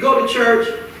 You go to church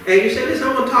and you say, listen,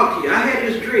 I want to talk to you. I had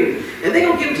this dream. And they're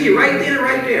going to give it to you right then and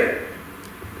right there.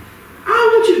 I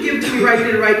don't want you to give it to me right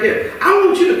then and right there. I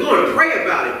want you to go and pray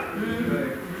about it.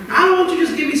 I don't want you to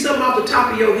just give me something off the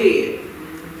top of your head.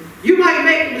 You might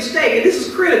make a mistake, and this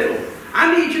is critical.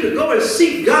 I need you to go and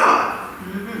seek God.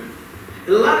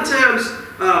 And a lot of times,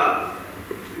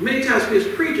 many times we as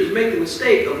preachers make the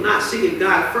mistake of not seeking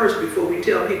God first before we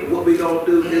tell people what we're going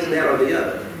to do, this, that, or the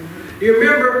other. Do you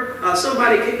remember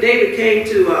David came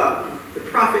to the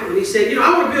prophet and he said, you know,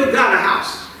 I want to build God a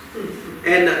house.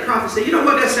 And the prophet said, you know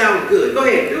what, that sounds good. Go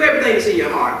ahead, do everything that's in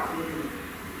your heart.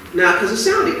 Now, because it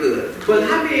sounded good. But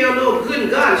how many of y'all know good and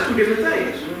God is two different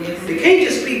things? It can't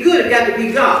just be good, it got to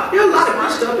be God. There are a lot of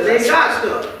good stuff, but ain't God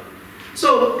stuff.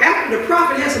 So after the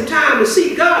prophet had some time to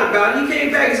seek God about it, he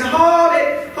came back and said, hold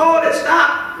it,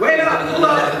 stop, wait up, hold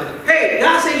up. Hey,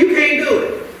 God said you can't do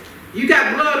it. You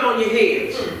got blood on your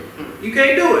hands. You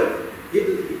can't do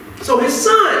it. So his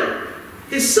son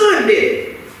did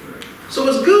it. So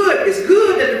it's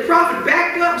good that the prophet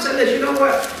backed up and said, listen, you know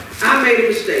what? I made a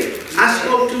mistake. I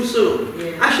spoke too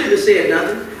soon. I shouldn't have said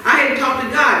nothing. I hadn't talked to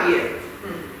God yet.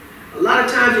 A lot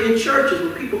of times in churches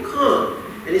when people come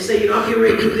and they say, you know, I'm getting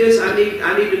ready to do this, I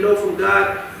need to know from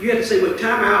God. You have to say, well,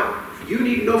 time out. You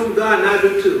need to know from God and I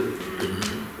do too.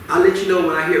 I'll let you know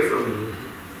when I hear from you.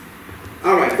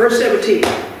 All right, verse 17.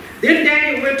 Then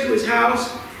Daniel went to his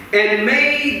house and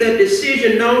made the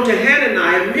decision known to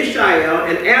Hananiah, Mishael,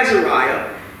 and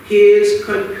Azariah, his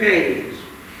companions.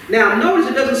 Now, notice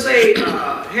it doesn't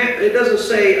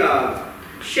say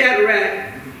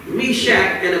Shadrach,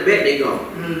 Meshach, and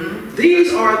Abednego.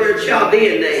 These are their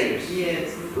Chaldean names.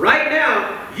 Yes. Right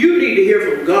now, you need to hear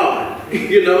from God.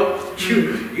 You know,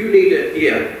 you need to,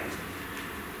 yeah.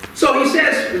 So he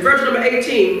says in verse number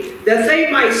 18, that they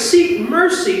might seek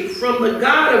mercy from the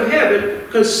God of heaven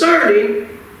concerning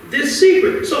this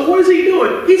secret. So what is he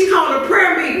doing? He's calling a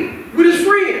prayer meeting with his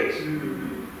friends.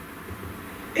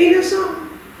 Ain't that something?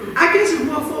 I guess if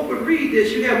more folk would read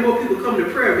this, you have more people come to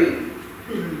prayer meeting.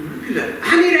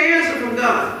 I need an answer from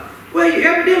God. Well,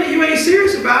 evidently you ain't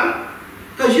serious about it,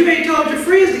 because you ain't told your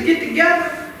friends to get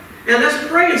together and let's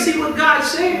pray and see what God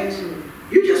says.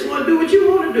 You just want to do what you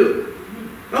want to do.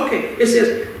 Okay, it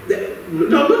says,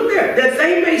 no, look there, that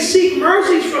they may seek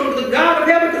mercies from the God of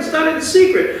heaven concerning the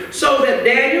secret, so that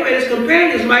Daniel and his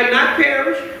companions might not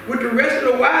perish with the rest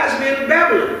of the wise men of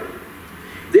Babylon.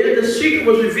 Then the secret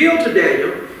was revealed to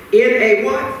Daniel in a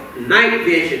what? Night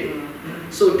vision.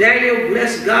 So Daniel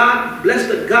blessed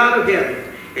the God of heaven.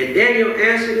 And Daniel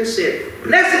answered and said,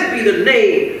 blessed be the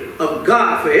name of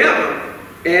God forever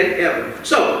and ever.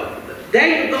 So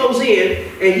Daniel goes in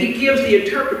and he gives the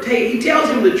interpretation. He tells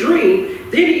him the dream.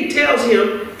 Then he tells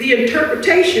him the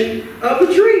interpretation of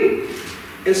the dream.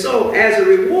 And so as a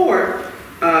reward,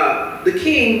 the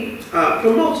king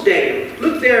promotes Daniel.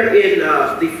 Look there in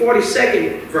the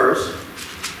 42nd verse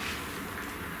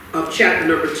of chapter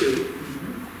number 2.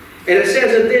 And it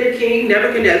says, and then King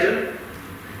Nebuchadnezzar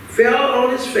fell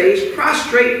on his face,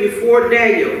 prostrate before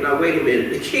Daniel. Now wait a minute,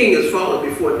 the king has fallen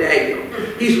before Daniel.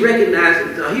 He's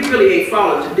recognizing, he really ain't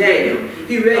fallen to Daniel.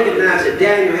 He recognized that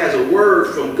Daniel has a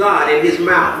word from God in his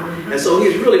mouth. And so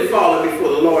he's really fallen before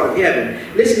the Lord of heaven.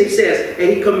 Listen, he says, and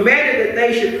he commanded that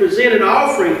they should present an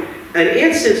offering, an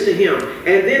incense to him.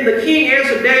 And then the king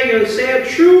answered Daniel and said,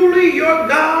 truly your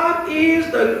God is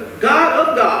the God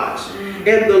of gods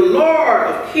and the Lord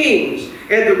of kings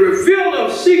and the revealer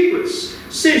of secrets,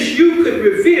 since you could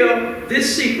reveal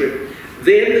this secret.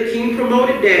 Then the king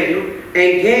promoted Daniel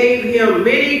and gave him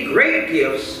many great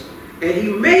gifts, and he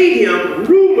made him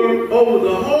ruler over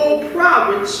the whole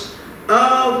province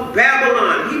of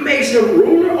Babylon. He makes him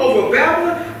ruler over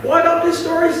Babylon. Boy, don't this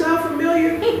story sound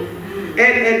familiar?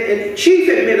 And chief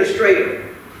administrator.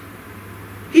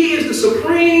 He is the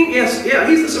supreme, he's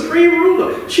the supreme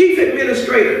ruler, chief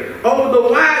administrator over the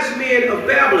wise men of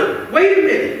Babylon. Wait a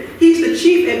minute. He's the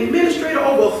chief administrator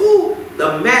over who?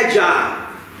 The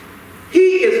Magi.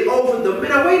 He is over the,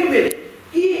 now wait a minute.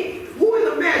 Who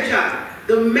are the Magi?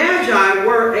 The Magi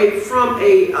were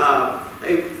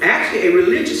actually a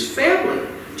religious family,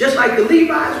 just like the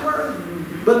Levites were.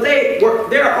 But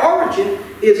their origin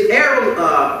is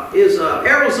Arizona,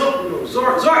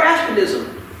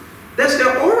 Zoroastrianism. That's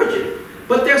their origin.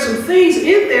 But there's some things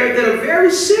in there that are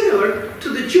very similar to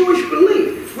the Jewish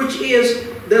belief, which is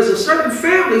there's a certain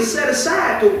family set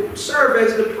aside to serve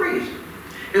as the priest.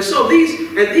 And so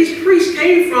these priests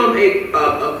came from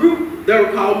a group that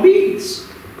were called Medes.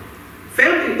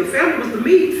 The family was the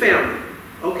Mede family.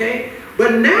 Okay?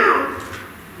 But now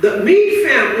the Mede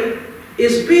family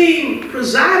is being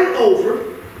presided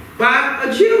over by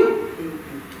a Jew.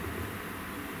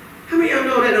 How many of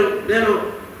y'all know that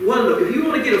don't want to look? If you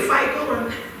want to get a fight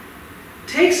going,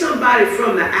 take somebody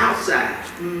from the outside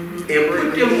and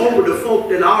put them over the folk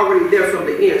that are already there from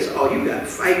the end. So, oh, you got a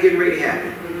fight getting ready to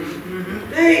happen.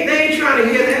 They ain't trying to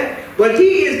hear that. But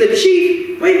he is the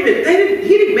chief. Wait a minute.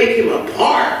 He didn't make him a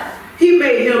part. He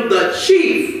made him the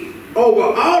chief over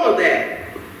all of that.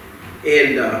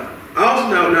 And also,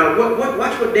 now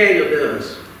watch what Daniel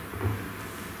does.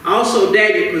 Also,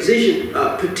 Daniel petitioned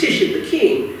the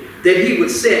king that he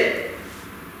would set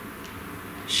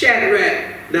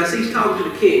Shadrach. Now, see, he's talking to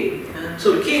the king.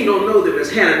 So the king don't know them as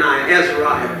Hananiah,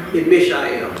 Azariah, and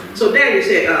Mishael. So Daniel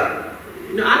said,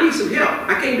 I need some help.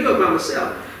 I can't do it by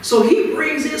myself. So he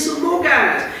brings in some more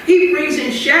guys. He brings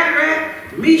in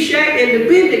Shadrach, Meshach, and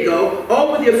Abednego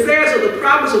over the affairs of the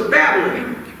province of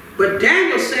Babylon. But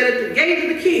Daniel sat at the gate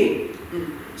of the king.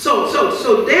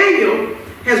 So Daniel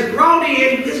has brought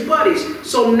in his buddies.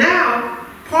 So now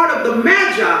part of the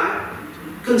Magi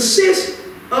consists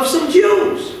of some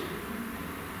Jews.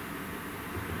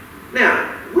 Now,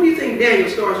 what do you think Daniel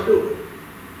starts doing?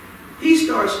 He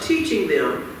starts teaching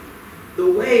them the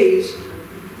ways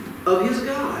of his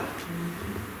God.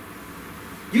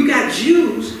 You got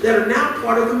Jews that are now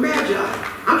part of the Magi.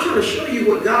 I'm trying to show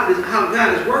you how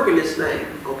God is working this thing.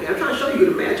 Okay, I'm trying to show you who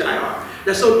the Magi are.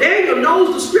 Now, so Daniel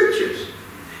knows the scriptures.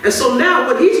 And so now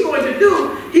what he's going to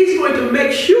do, he's going to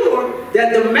make sure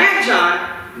that the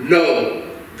Magi know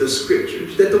the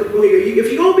scriptures. That if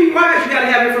you're going to be wise, you got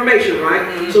to have information,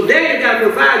 right? So Daniel got to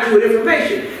provide you with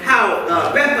information. How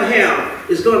Bethlehem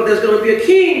there's going to be a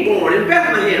king born in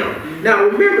Bethlehem. Now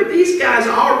remember, these guys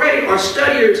already are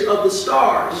studiers of the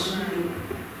stars,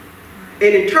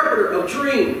 an interpreter of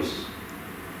dreams.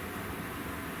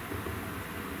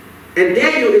 And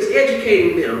Daniel is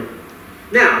educating them.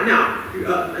 Now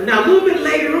a little bit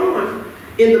later on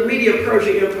in the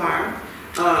Medo-Persian Empire,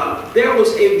 there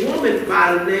was a woman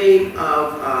by the name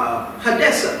of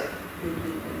Hadassah.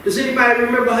 Does anybody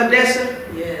remember Hadassah?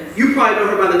 Yes. You probably know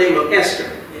her by the name of Esther.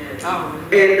 Yes. Oh.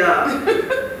 And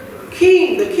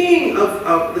the king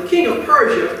of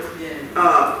Persia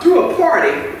threw a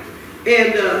party,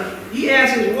 and he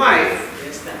asked his wife,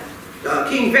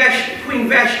 Queen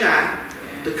Vashti,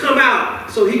 to come out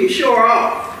so he could show her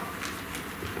off.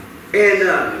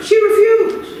 And she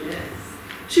refused. Yes.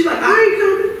 She's like, I ain't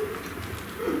coming.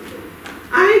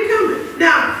 I ain't coming.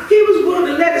 Now, he was willing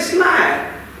to let it slide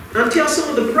until some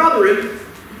of the brethren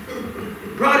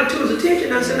brought it to his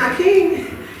attention. I said, now, king,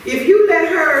 if you let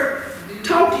her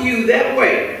talk to you that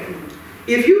way,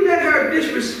 if you let her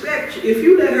disrespect you, if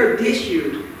you let her dish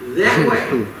you that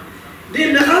way,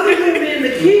 then the other women in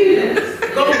the kingdom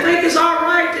gonna think it's all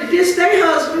right to diss their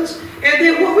husbands, and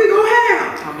then what we gonna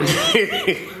have?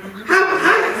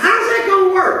 How's that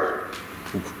gonna work?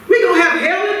 We gonna have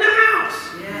hell in the house.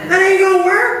 Yes. That ain't gonna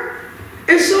work.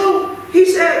 And so he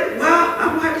said, well,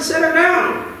 I'm gonna have to set her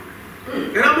down,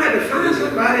 and I'm gonna have to find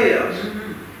somebody else.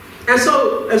 And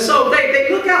so they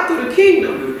look out through the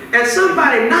kingdom, and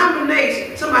somebody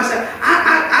said,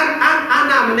 I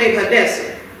nominate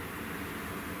Hadassah.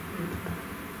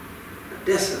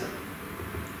 Hadassah.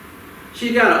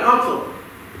 She got an uncle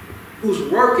who's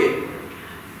working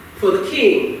for the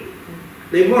king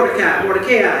named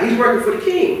Mordecai. He's working for the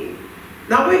king.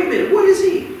 Now wait a minute, what is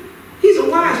he? He's a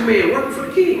wise man working for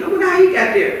the king. I wonder how he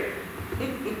got there.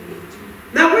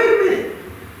 Now wait a minute.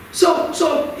 So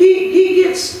he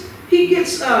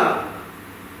gets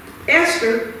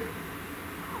Esther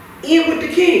in with the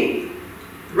king,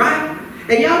 right?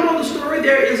 And y'all know the story.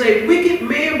 There is a wicked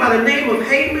man by the name of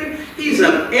Haman. He's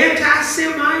an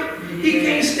anti-Semite. He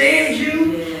can't stand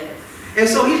you. Yes. And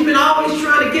so he's been always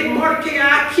trying to get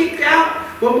Mordecai kicked out.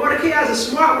 But Mordecai is a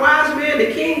smart, wise man.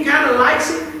 The king kind of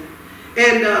likes him.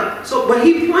 And but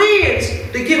he plans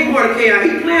to get Mordecai.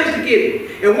 He plans to get him.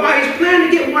 And while he's planning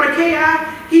to get Mordecai,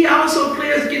 he also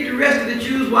plans to get the rest of the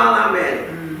Jews while I'm at it.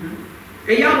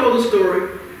 And y'all know the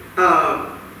story.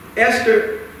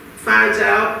 Esther finds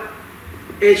out,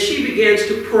 and she begins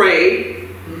to pray.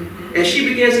 And she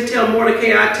begins to tell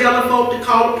Mordecai, tell the folk to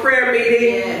call a prayer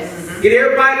meeting. Yes. Get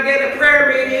everybody together at a prayer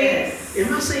meeting. Yes.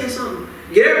 Am I saying something?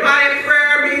 Get everybody at a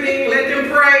prayer meeting. Let them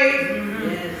pray.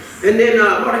 Yes. And then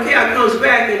Mordecai comes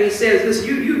back and he says, listen,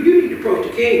 you need to approached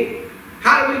the king.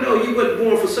 How do we know you weren't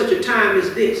born for such a time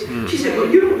as this? She said, well,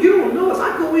 you don't know. If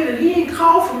I go in and he ain't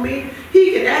called for me,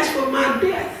 he can ask for my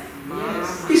death.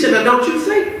 Yes. He said, now don't you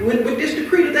think, with this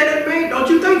decree that they have made, don't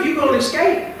you think you're going to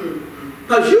escape?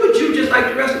 Because you're a Jew just like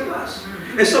the rest of us.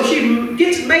 And so she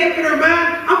gets made up in her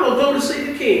mind, I'm going to go to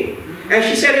see the king. And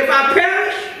she said, if I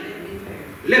perish,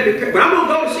 let me perish. But I'm going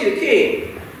to go to see the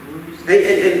king.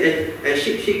 And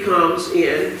she comes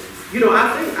in. You know,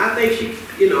 I think she,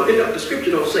 you know, the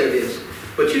scripture don't say this,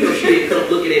 but you know she didn't come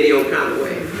looking any old kind of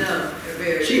way. No.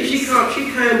 She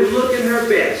came looking her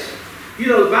best. You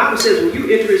know, the Bible says when you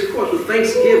enter his courts with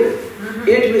thanksgiving,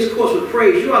 enter his courts with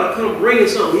praise, you ought to come bringing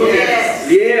something. Look at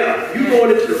it. Yeah, you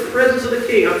going into the presence of the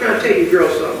king. I'm trying to tell you, girl,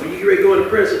 something. When you get ready to go in the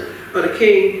presence of the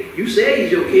king, you said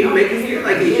he's your king, make him feel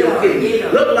like he's your king.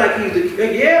 Look like he's the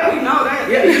king. Yeah. We know that.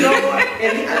 Yeah, you know what?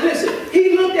 And listen,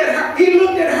 he looked at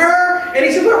her, and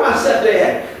he said, where my scepter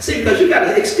at? See, because you got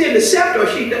to extend the scepter.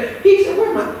 He said,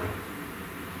 where my...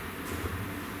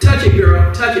 Touch it,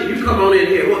 girl. Touch it. You come on in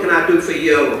here. What can I do for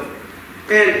you?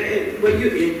 And well,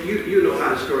 you know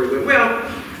how the story went.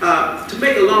 Well, to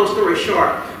make a long story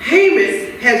short,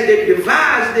 Haman has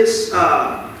devised this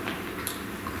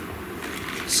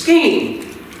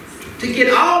scheme to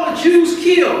get all the Jews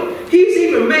killed. He's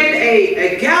even made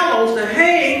a gallows to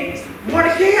hang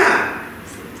Mordecai.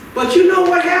 But you know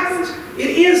what happens?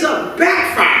 It ends up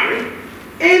backfiring,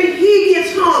 and he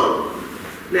gets hung.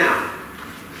 Now,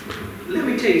 let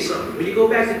me tell you something. When you go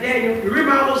back to Daniel,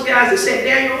 remember all those guys that set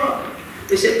Daniel up?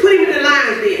 They said, put him in the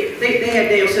lion's den. They had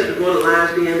Daniel set to go in the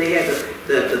lion's den. They had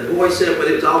the boys set up, but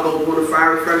it was all going to go in the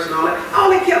fiery furnace and all that. All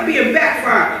that kept being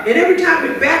backfired. And every time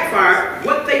it backfired,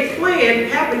 what they planned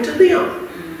happened to them.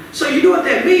 So you know what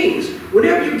that means.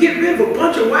 Whenever you get rid of a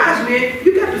bunch of wise men,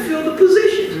 you got to fill the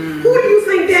positions. Who do you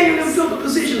think Daniel and filled the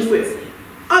positions with?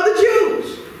 Other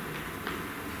Jews.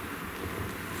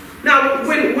 Now,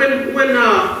 when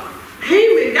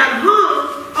Haman got hung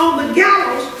on the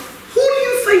gallows, who do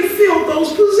you think filled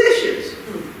those positions?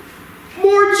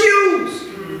 More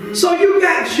Jews. So you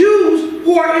got Jews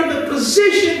who are in the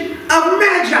position of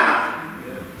magi.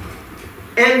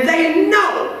 And they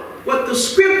know what the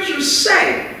scriptures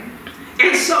say.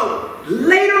 And so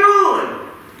later on,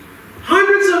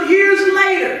 hundreds of years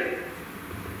later,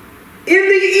 in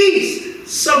the east,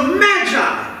 some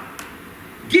magi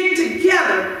get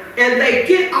together and they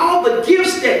get all the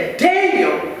gifts that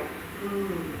Daniel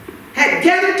had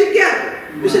gathered together.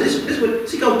 You said see,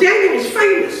 because Daniel was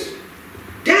famous.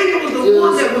 Daniel was the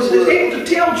one that was able to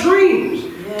tell dreams.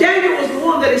 Daniel was the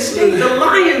one that escaped the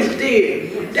lion's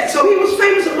den. So he was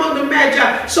famous among the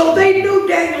magi. So they knew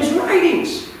Daniel's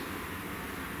writings.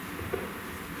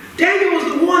 Daniel was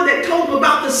the one that told them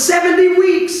about the 70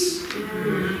 weeks.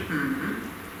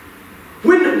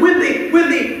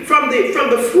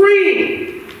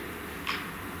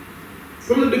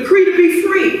 From the decree to be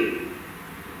free,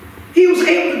 he was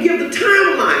able to give the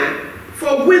timeline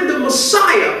for when the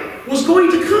Messiah was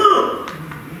going to come.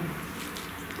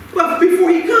 But before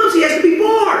he comes, he has to be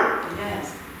born.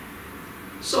 Yes.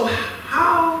 So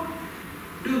how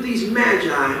do these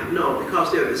magi know?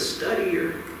 Because they're the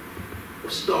studier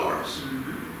of stars.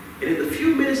 And in the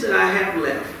few minutes that I have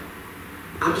left,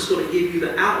 I'm just going to give you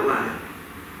the outline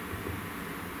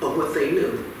of what they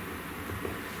knew.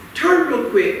 Turn real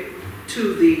quick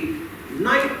to the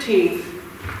 19th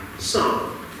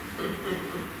Psalm.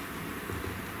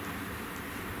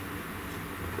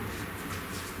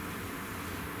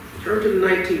 Turn to the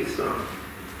 19th Psalm.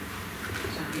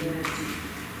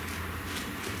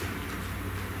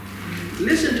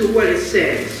 Listen to what it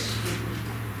says.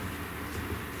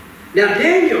 Now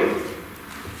Daniel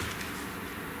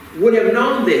would have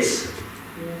known this.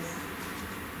 Yes.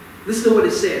 Listen to what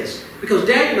it says. Because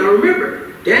Daniel, now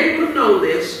remember, Daniel would have known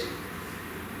this.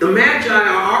 The Magi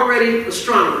are already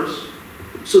astronomers,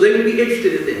 so they would be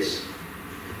interested in this.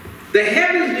 The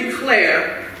heavens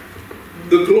declare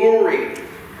the glory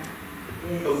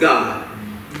of God,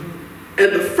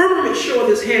 and the firmament showeth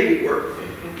his handiwork.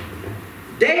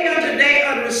 Day unto day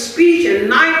uttereth speech, and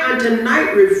night unto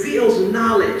night reveals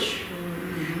knowledge.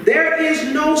 There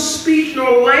is no speech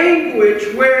nor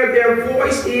language where their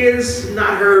voice is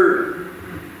not heard.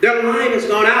 Their line has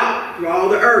gone out through all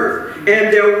the earth,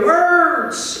 and their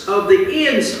words of the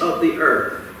ends of the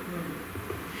earth.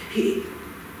 In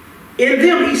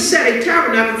them he set a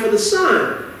tabernacle for the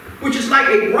sun, which is like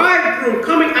a bridegroom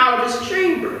coming out of his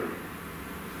chamber,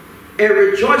 and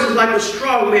rejoices like a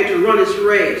strong man to run his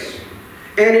race.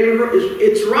 And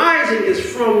its rising is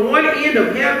from one end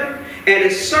of heaven, and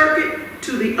its circuit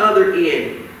to the other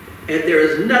end. And there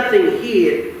is nothing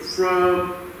hid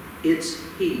from It's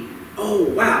he. Oh,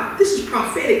 wow. This is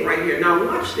prophetic right here. Now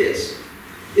watch this.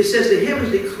 It says the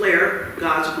heavens declare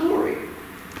God's glory.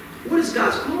 What is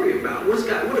God's glory about? What is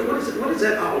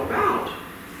that all about?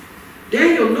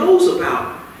 Daniel knows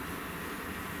about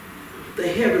the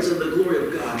heavens and the glory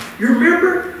of God. You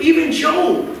remember? Even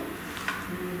Job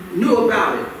knew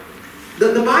about it.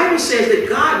 The Bible says that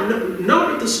God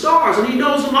numbered the stars and he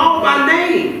knows them all by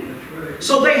name. Right.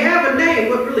 So they have a name.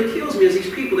 What really kills me is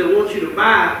these people that want you to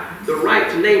buy the right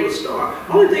to name a star.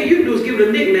 Only thing you can do is give it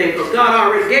a nickname because God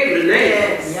already gave it a name.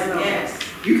 Yes.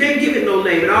 Yes. You can't give it no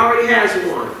name. It already has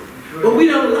one. Right. But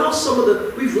we've lost some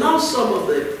of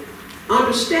the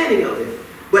understanding of it.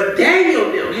 But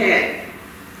Daniel them had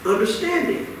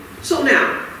understanding. So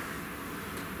now,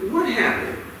 what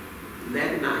happened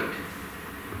that night?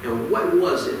 And what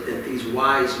was it that these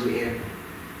wise men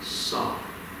saw?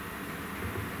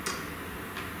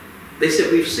 They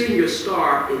said, we've seen your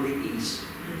star in the east.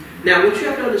 Now, what you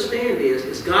have to understand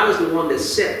is God is the one that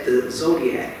set the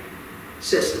zodiac,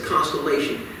 sets the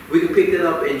constellation. We can pick that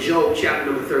up in Job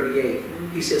chapter number 38.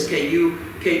 He says, can you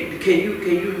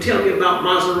tell me about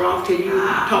Mazzaroth? Can you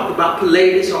talk about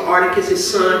Pallades or Articus,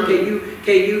 his son? Can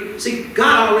you see,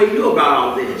 God already knew about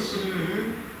all this.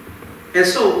 And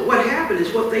so what happened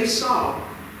is what they saw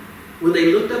when they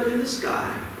looked up in the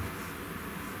sky,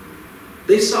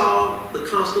 they saw the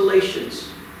constellations.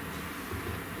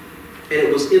 And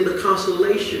it was in the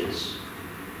constellations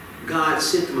God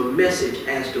sent them a message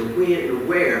as to when and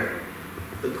where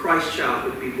the Christ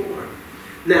child would be born.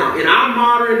 Now, in our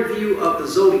modern view of the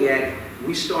zodiac,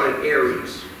 we start at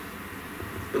Aries.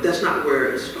 But that's not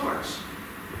where it starts.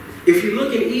 If you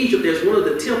look in Egypt, there's one of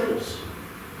the temples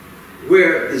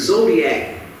where the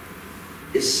zodiac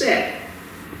is set.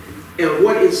 And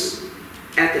what is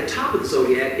at the top of the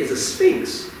zodiac is a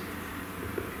sphinx.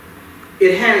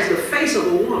 It has the face of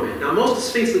a woman. Now, most of the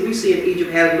sphinx that we see in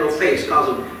Egypt has no face because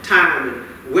of time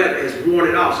and weather has worn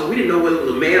it off. So we didn't know whether it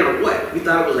was a man or what. We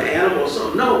thought it was an animal or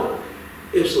something. No,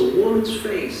 it's a woman's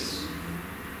face.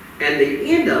 And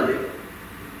the end of it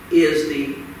is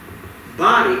the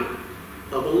body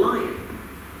of a lion.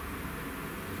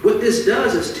 What this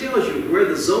does is tells you where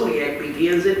the zodiac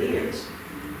begins and ends.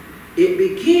 It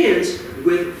begins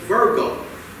with Virgo.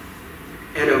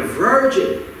 And a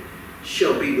virgin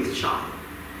shall be with child.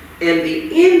 And the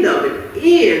end of it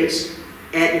ends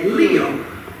at Leo,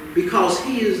 because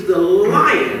he is the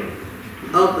lion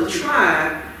of the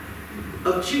tribe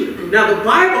of Judah. Now the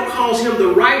Bible calls him the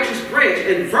righteous branch,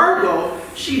 and Virgo,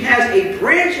 she has a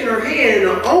branch in her hand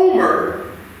and an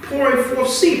omer pouring forth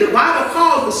seed. The Bible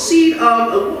calls the seed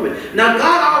of a woman. Now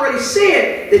God already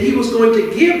said that he was going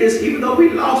to give this, even though we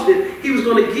lost it, he was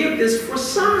going to give this for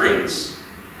signs.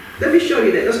 Let me show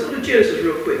you that. Let's go to Genesis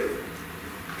real quick.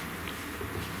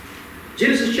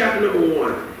 Genesis chapter number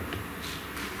 1.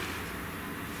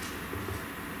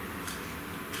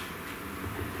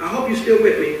 I hope you're still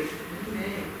with me.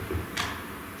 Amen.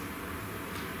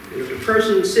 And if the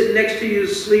person sitting next to you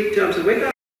is asleep, tell them to wake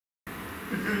up.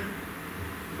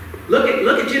 Look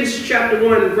at Genesis chapter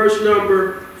 1 and verse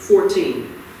number 14.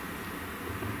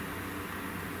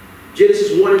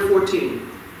 Genesis 1 and 14.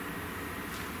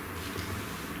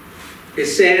 It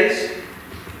says,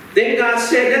 then God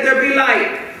said, let there be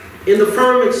light in the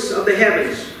firmaments of the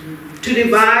heavens to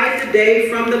divide the day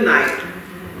from the night.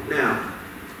 Now,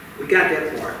 we got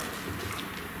that part.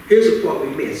 Here's the part we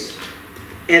missed.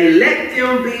 And let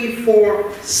them be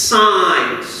for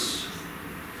signs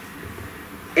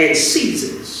and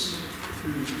seasons,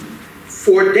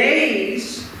 for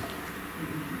days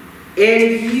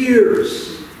and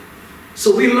years.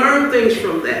 So we learn things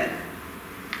from that.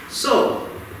 So,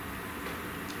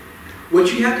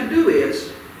 what you have to do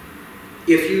is,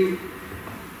 if you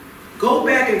go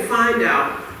back and find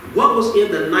out what was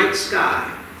in the night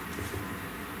sky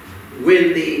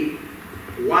when the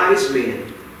wise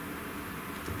men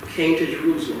came to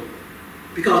Jerusalem.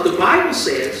 Because the Bible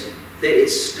says that it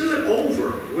stood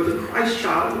over where the Christ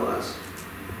child was.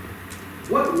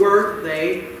 What were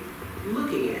they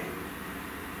looking at?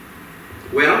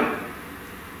 Well,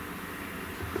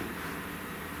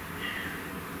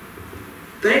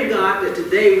 thank God that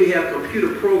today we have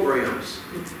computer programs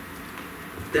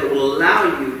that will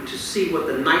allow you to see what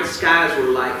the night skies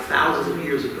were like thousands of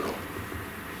years ago.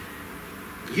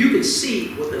 You can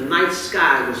see what the night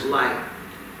sky was like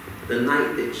the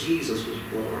night that Jesus was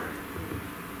born.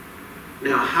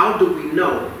 Now, how do we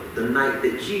know the night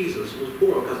that Jesus was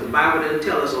born? Because the Bible didn't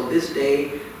tell us on this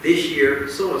day, this year,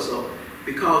 so and so.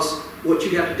 Because what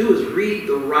you have to do is read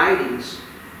the writings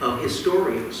of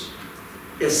historians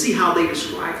and see how they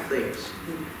describe things.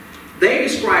 They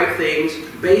describe things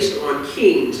based on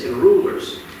kings and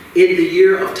rulers. In in the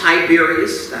year of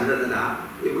Tiberius, da, da, da, da,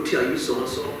 it would tell you so and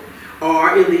so.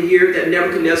 Or in the year that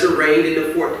Nebuchadnezzar reigned in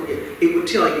the 14th year, it would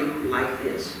tell you like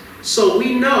this. So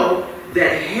we know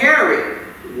that Herod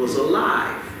was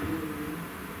alive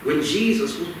when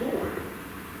Jesus was born.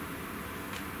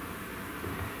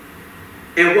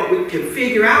 And what we can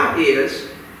figure out is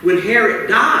when Herod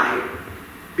died,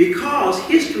 because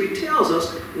history tells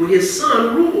us when his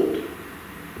son ruled.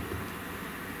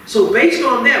 So based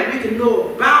on that, we can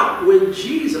know about when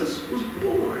Jesus was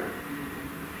born.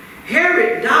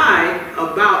 Herod died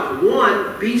about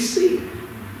 1 BC.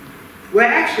 Well,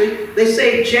 actually, they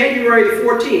say January the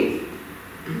 14th,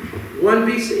 1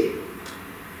 BC.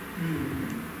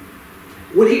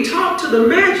 When he talked to the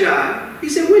Magi, he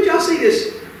said, where'd y'all see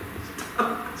this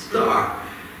star?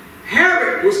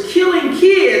 Herod was killing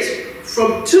kids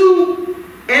from 2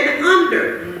 and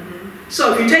under.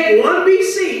 So if you take 1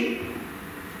 BC,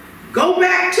 go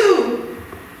back 2,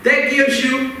 that gives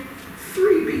you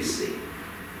 3 BC.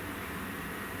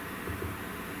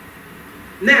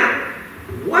 Now,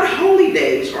 what holy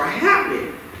days are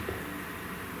happening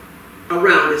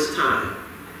around this time?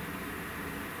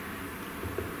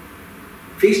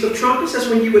 Feast of Trumpets, that's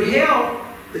when you would hail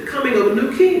the coming of a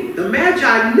new king. The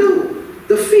Magi knew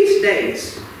the feast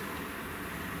days.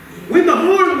 When the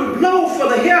horn would blow for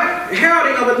the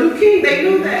heralding of a new king, they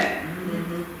knew that.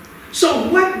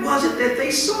 So what was it that they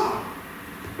saw?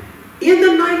 In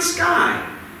the night sky,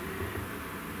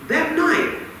 that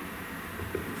night,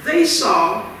 they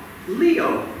saw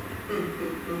Leo,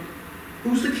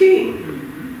 who's the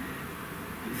king.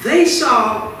 They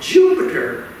saw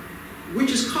Jupiter,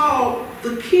 which is called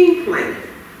the king planet.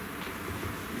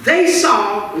 They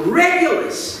saw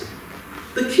Regulus,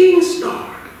 the king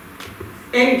star.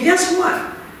 And guess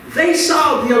what? They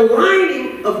saw the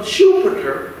aligning of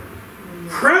Jupiter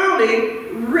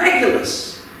crowning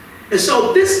Regulus. And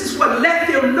so this is what let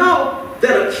them know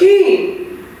that a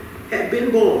king had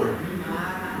been born.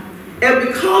 And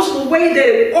because of the way that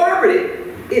it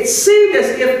orbited, it seemed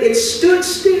as if it stood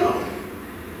still.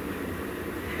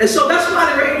 And so that's why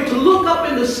they were able to look up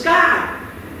in the sky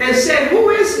and say,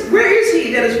 where is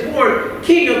he that is born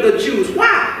King of the Jews?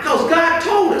 Why? Because God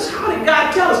told us. How did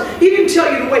God tell us? He didn't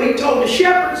tell you the way he told the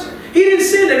shepherds. He didn't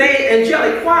send an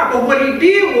angelic choir, but what he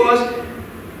did was,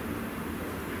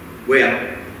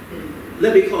 well,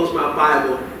 let me close my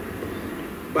Bible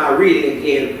by reading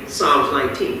again Psalms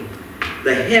 19.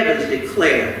 The heavens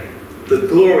declare the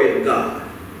glory of God,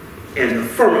 and the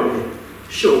firmament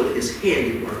showeth his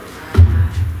handiwork.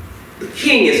 The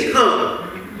king is come.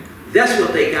 That's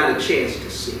what they got a chance to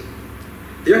see.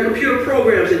 There are computer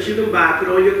programs that you can buy, put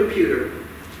on your computer,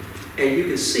 and you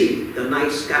can see the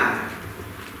night sky.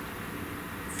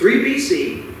 3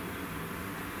 BC,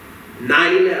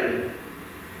 9/11.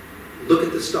 Look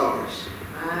at the stars.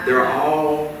 They're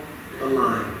all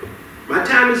aligned. My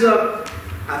time is up.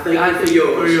 I thank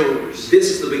you for yours. This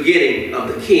is the beginning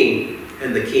of the king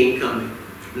and the king coming.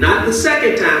 Not the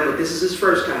second time, but this is his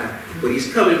first time. But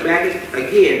he's coming back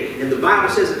again. And the Bible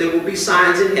says that there will be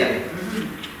signs in heaven.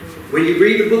 When you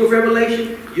read the book of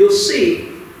Revelation, you'll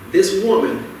see this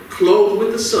woman clothed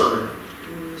with the sun,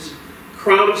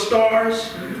 crown of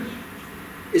stars.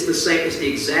 It's the same. It's the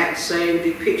exact same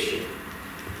depiction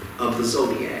of the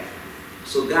zodiac.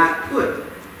 So God put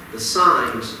the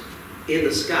signs in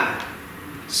the sky.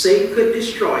 Satan could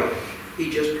destroy it. He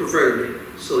just perverted it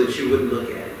so that you wouldn't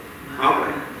look at it. All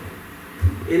right.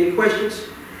 Any questions?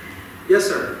 Yes,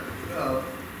 sir.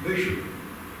 Bishop,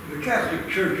 the Catholic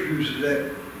Church uses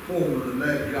that form of the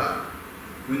Magi.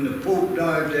 When the Pope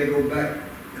dies, they go back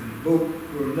and vote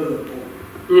for another Pope.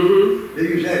 Mm-hmm. They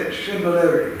use that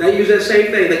similarity. They use that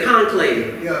same thing, the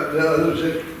conclave. Yeah, the others,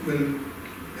 as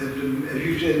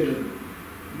you said,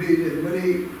 when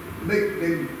they went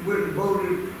and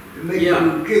voted to make a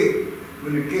new king,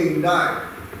 when the king died.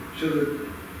 So the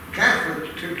Catholics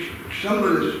took some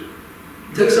of this.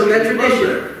 Took some of that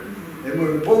tradition. And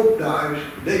when the Pope dies,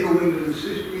 they go into the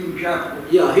Sistine Chapel.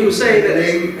 Yeah, he was saying that.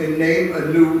 Name a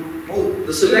new Pope.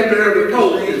 The selection of the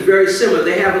Pope is very similar.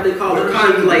 They have what they call the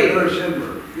conclave. Very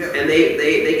similar. Yeah. And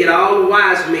they get all the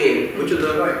wise men, which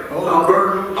are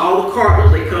all the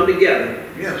cardinals, they come together.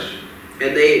 Yes.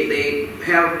 And they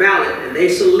have a ballot and they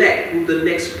select who the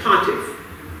next pontiff.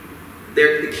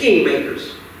 They're the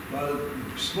kingmakers. Well,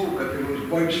 smoke, if it was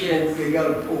white smoke, they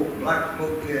got a Pope. Black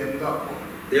smoke, they haven't got one.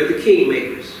 They're the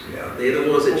kingmakers. Yeah. They're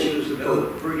the ones that choose the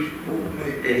Pope. Priest, Pope,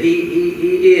 and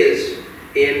he is,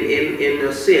 in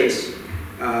a sense,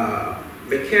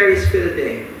 vicarius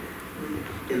fidei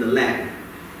in the Latin,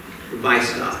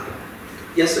 vice God.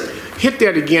 Yes, sir. Hit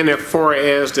that again as far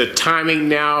as the timing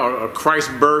now of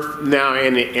Christ's birth now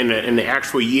in the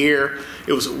actual year.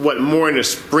 It was what, more in the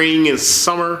spring and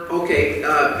summer? Okay,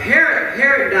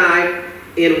 Herod died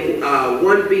in 1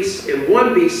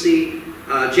 BC,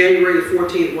 January the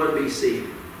 14th, 1 BC.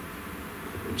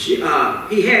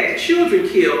 He had children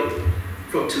killed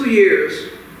from 2 years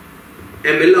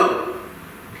and below.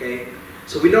 Okay,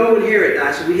 so we know when Herod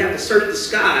died, so we have to search the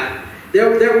sky.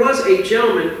 There was a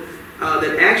gentleman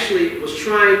that actually was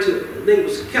trying to, I think it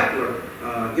was Kepler,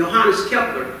 Johannes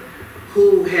Kepler,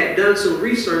 who had done some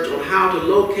research on how to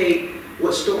locate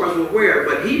what stars were where,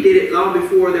 but he did it long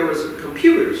before there was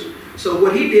computers. So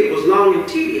what he did was long and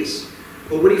tedious.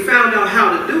 But when he found out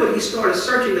how to do it, he started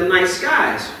searching the night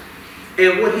skies.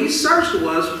 And what he searched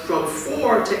was from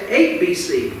 4 to 8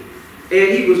 BC.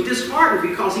 And he was disheartened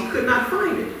because he could not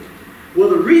find it. Well,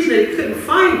 the reason that he couldn't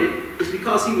find it is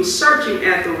because he was searching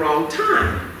at the wrong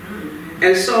time.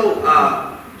 And so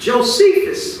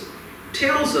Josephus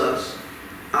tells us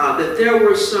that there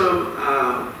were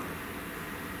some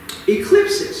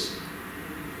eclipses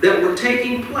that were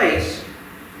taking place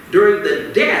during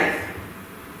the death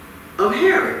of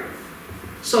Herod.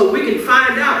 So we can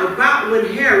find out about when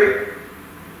Herod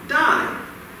died.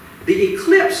 The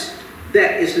eclipse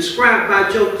that is described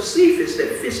by Josephus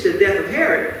that fits the death of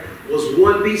Herod was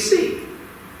 1 BC.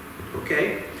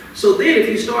 Okay? So then if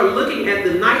you start looking at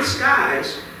the night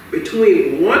skies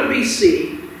between 1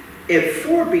 BC and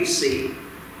 4 BC,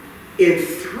 in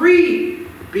 3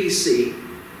 BC,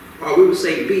 or we would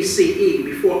say BCE,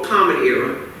 before Common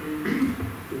Era,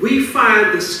 we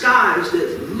find the skies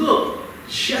that look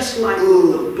just like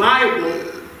the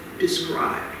Bible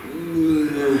described.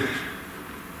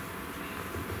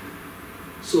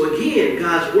 So again,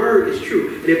 God's word is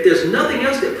true. And if there's nothing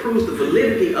else that proves the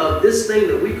validity of this thing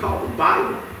that we call the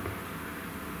Bible,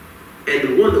 and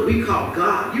the one that we call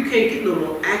God, you can't get no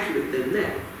more accurate than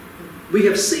that. We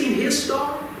have seen his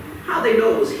star. How they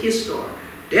know it was his star?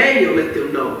 Daniel let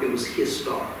them know it was his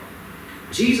star.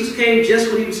 Jesus came just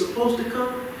when he was supposed to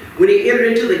come. When he entered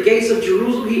into the gates of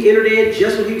Jerusalem, he entered in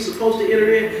just when he was supposed to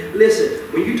enter in. Listen,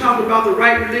 when you talk about the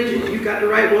right religion, you got the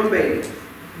right one, baby.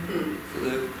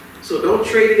 So don't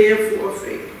trade it in for a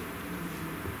fake.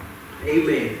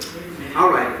 Amen. All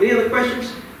right. Any other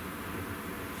questions?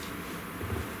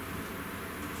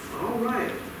 All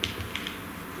right.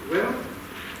 Well,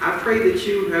 I pray that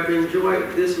you have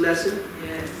enjoyed this lesson.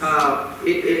 Yes.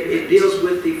 It deals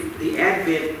with the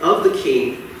advent of the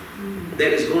King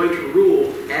that is going to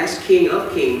rule as King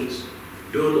of Kings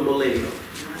during the millennium.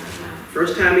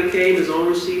 First time he came, his own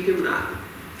received him not.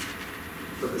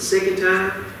 But the second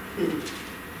time,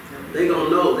 they're going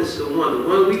to know this is the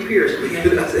one we pierced.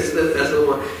 That's the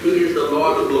one. He is the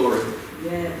Lord of glory.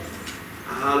 Yes.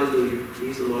 Hallelujah.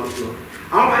 He's the Lord of glory.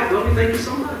 All right, well, we thank you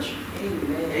so much.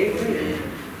 Amen. Amen.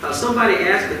 Somebody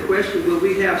asked the question, will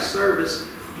we have service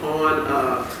on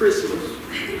Christmas?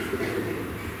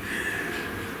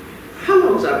 How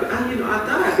long has I been? I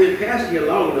thought I'd been pastor here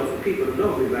long enough for people to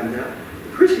know me by now.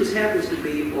 Christmas happens to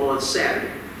be on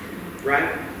Saturday,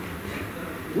 right?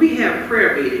 We have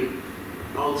prayer meeting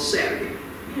on Saturday.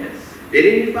 Yes. Did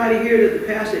anybody hear that the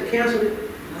pastor canceled it?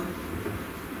 No.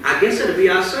 I guess it'll be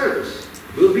our service.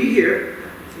 We'll be here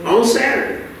on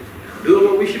Saturday, doing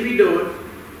what we should be doing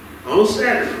on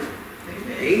Saturday.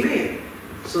 Amen.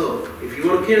 So, if you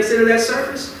want to consider that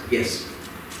service, yes.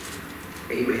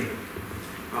 Amen.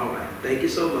 All right. Thank you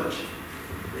so much.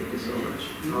 Thank you so much.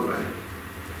 All right.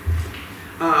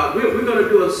 We're going to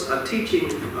do a teaching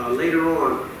later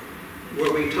on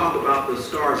where we talk about the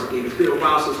stars again. It's been a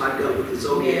while since I dealt with the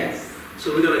zodiac. Yes.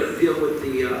 So we're going to deal with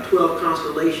the 12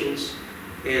 constellations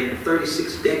and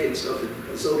 36 decades of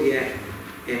the zodiac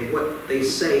and what they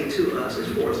say to us as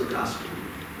far as the gospel.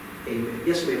 Amen.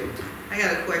 Yes, ma'am. I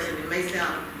got a question. It may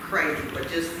sound crazy, but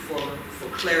just for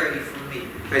clarity from me.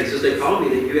 Hey, since they called me,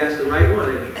 then you asked the right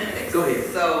one. Go ahead.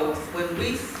 So when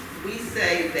we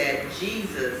say that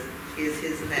Jesus is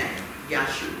his name,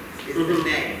 Yahshua is the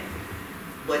name,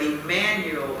 but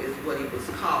Emmanuel is what he was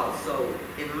called. So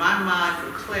in my mind,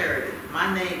 for clarity,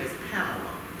 my name is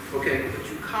Pamela. Okay. But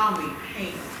you call me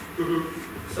Pam.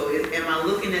 So am I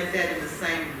looking at that in the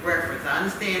same reference? I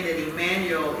understand that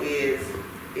Emmanuel is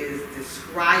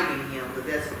describing him, but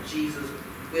that's Jesus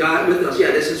God with us.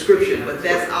 Yeah, that's inscription. But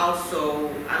that's also,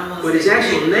 I don't want to But his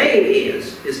actual name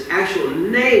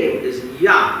is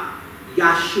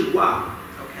Yahshua.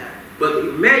 Okay. But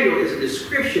Emmanuel is a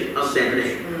description of that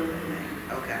name.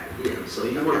 Okay. Yeah, so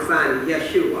you want to find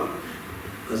Yeshua,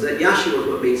 because that Yahshua is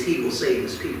what means he will save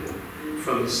his people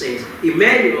from his sins.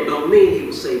 Emmanuel don't mean he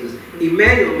will save us.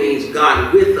 Emmanuel means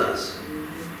God with us.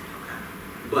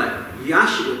 But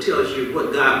Yahshua tells you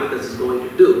what God with us is going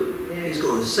to do. Yes. He's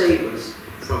going to save us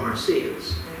from our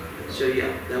sins. So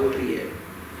yeah, that would be it.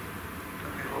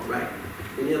 All right.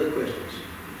 Any other questions?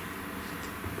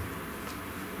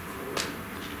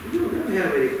 You don't ever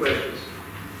have any questions.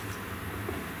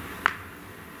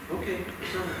 Okay.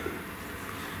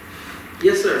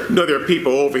 Yes, sir. You know, there are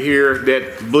people over here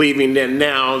that believing that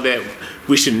now that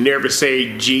we should never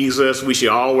say Jesus. We should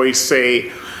always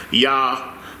say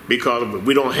Yah, because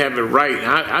we don't have it right.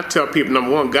 I tell people,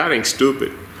 number one, God ain't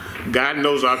stupid. God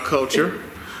knows our culture.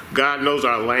 God knows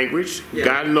our language. Yeah.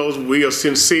 God knows we are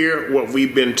sincere, what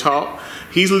we've been taught.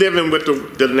 He's living with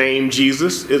the name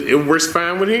Jesus. It works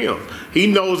fine with him. He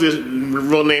knows his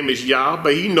real name is Yah,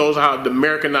 but he knows how to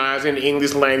Americanize in the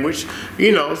English language.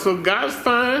 You know, so God's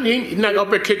fine. He's not up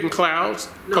there kicking clouds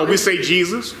because we say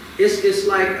Jesus. It's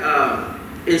like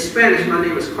in Spanish, my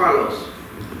name is Carlos.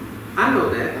 I know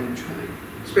that.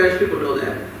 Spanish people know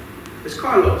that. It's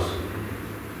Carlos.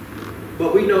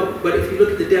 But we know. But if you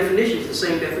look at the definition, it's the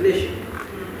same definition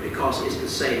because it's the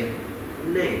same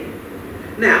name.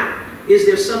 Now, is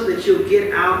there something that you'll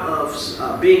get out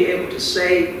of being able to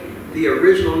say the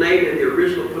original name and the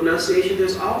original pronunciation?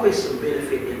 There's always some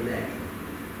benefit in that.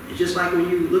 It's just like when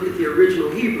you look at the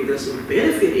original Hebrew, there's some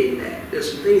benefit in that.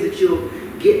 There's some things that you'll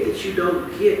get that you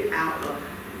don't get out of.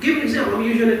 Give an example. I'm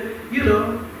using it. You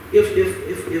know, if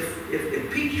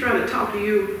Pete's trying to talk to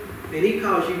you and he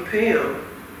calls you Pam,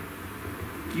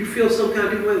 you feel some kind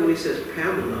of different way when he says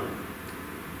Pamela.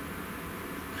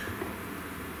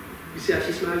 You see how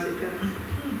she smiles at Pamela?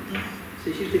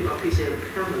 See, she's thinking about Pete saying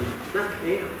Pamela, not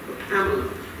Pam, but Pamela.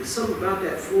 There's something about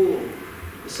that full.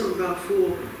 There's something about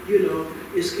full, you know,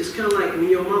 it's kind of like when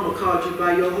your mama called you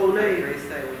by your whole name. They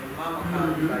say when your mama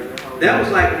called you by your whole That was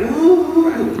like,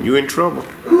 ooh. You in trouble.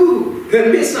 Ooh,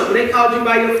 that meant something. They called you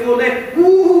by your full name.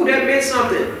 Ooh, that meant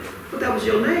something. But that was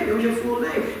your name. That was your full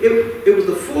name. It was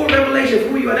the full revelation of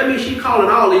who you are. That means she's calling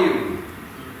all of you.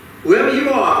 Whoever you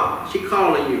are, she's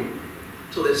calling you.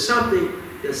 So there's something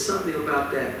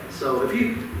about that. So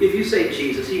if you say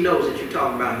Jesus, he knows that you're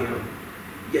talking about him.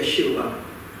 Yeshua.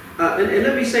 And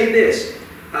let me say this.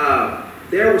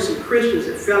 There were some Christians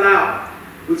that fell out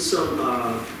with some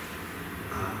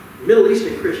Middle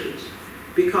Eastern Christians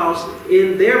because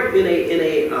in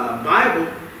a Bible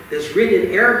that's written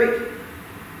in Arabic,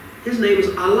 his name is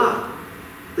Allah.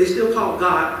 They still call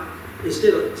God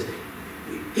instead of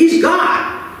he's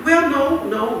God. Well,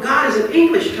 no. God is an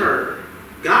English term.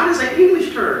 God is an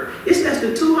English term. It's less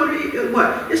than 200.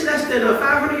 What? It's less than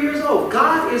 500 years old.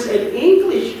 God is an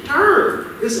English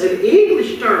term. It's an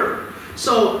English term.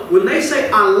 So when they say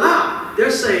Allah,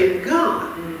 they're saying God.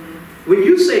 When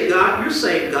you say God, you're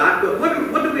saying God. But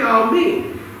what do we all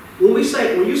mean? When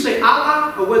you say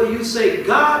Allah, or whether you say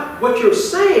God, what you're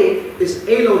saying is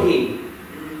Elohim.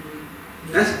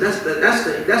 That's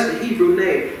the Hebrew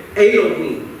name,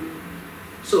 Elohim.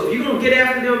 So if you're gonna get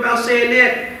after them about saying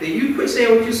that, then you quit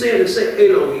saying what you're saying and say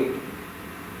Elohim.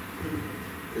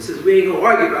 And since we ain't gonna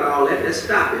argue about all that, let's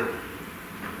stop it.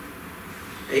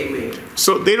 Amen.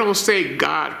 So they don't say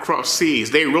God cross seas.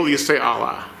 They really say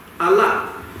Allah. Allah.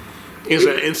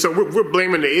 And so we're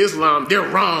blaming the Islam. They're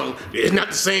wrong. It's not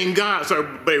the same God,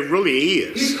 but it really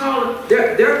is. He's calling.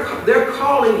 They're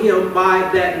calling him by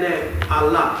that name,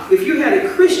 Allah. If you had a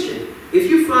Christian, if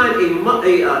you find an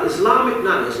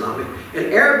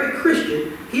Arabic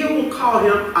Christian, he will call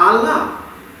him Allah.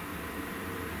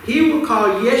 He will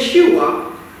call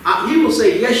Yeshua. He will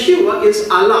say Yeshua is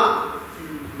Allah.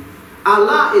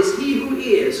 Allah is he who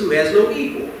is, who has no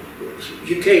equal.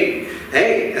 You can't.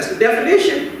 Hey, that's the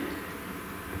definition.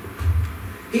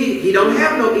 He don't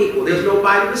have no equal. There's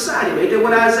nobody beside him. Ain't that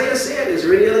what Isaiah said? Is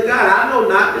there any other God? I know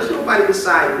not. There's nobody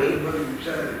beside me.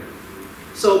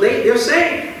 So they're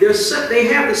saying they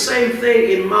have the same thing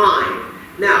in mind.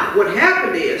 Now, what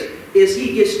happened is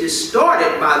he gets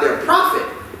distorted by their prophet.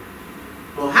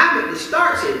 Muhammad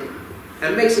distorts him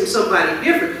and makes him somebody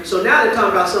different. So now they're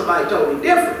talking about somebody totally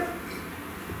different.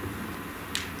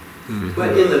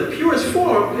 But in the purest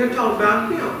form, they're talking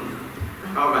about him.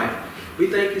 All right. We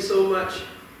thank you so much.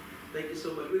 Thank you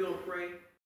so much. We're going to pray.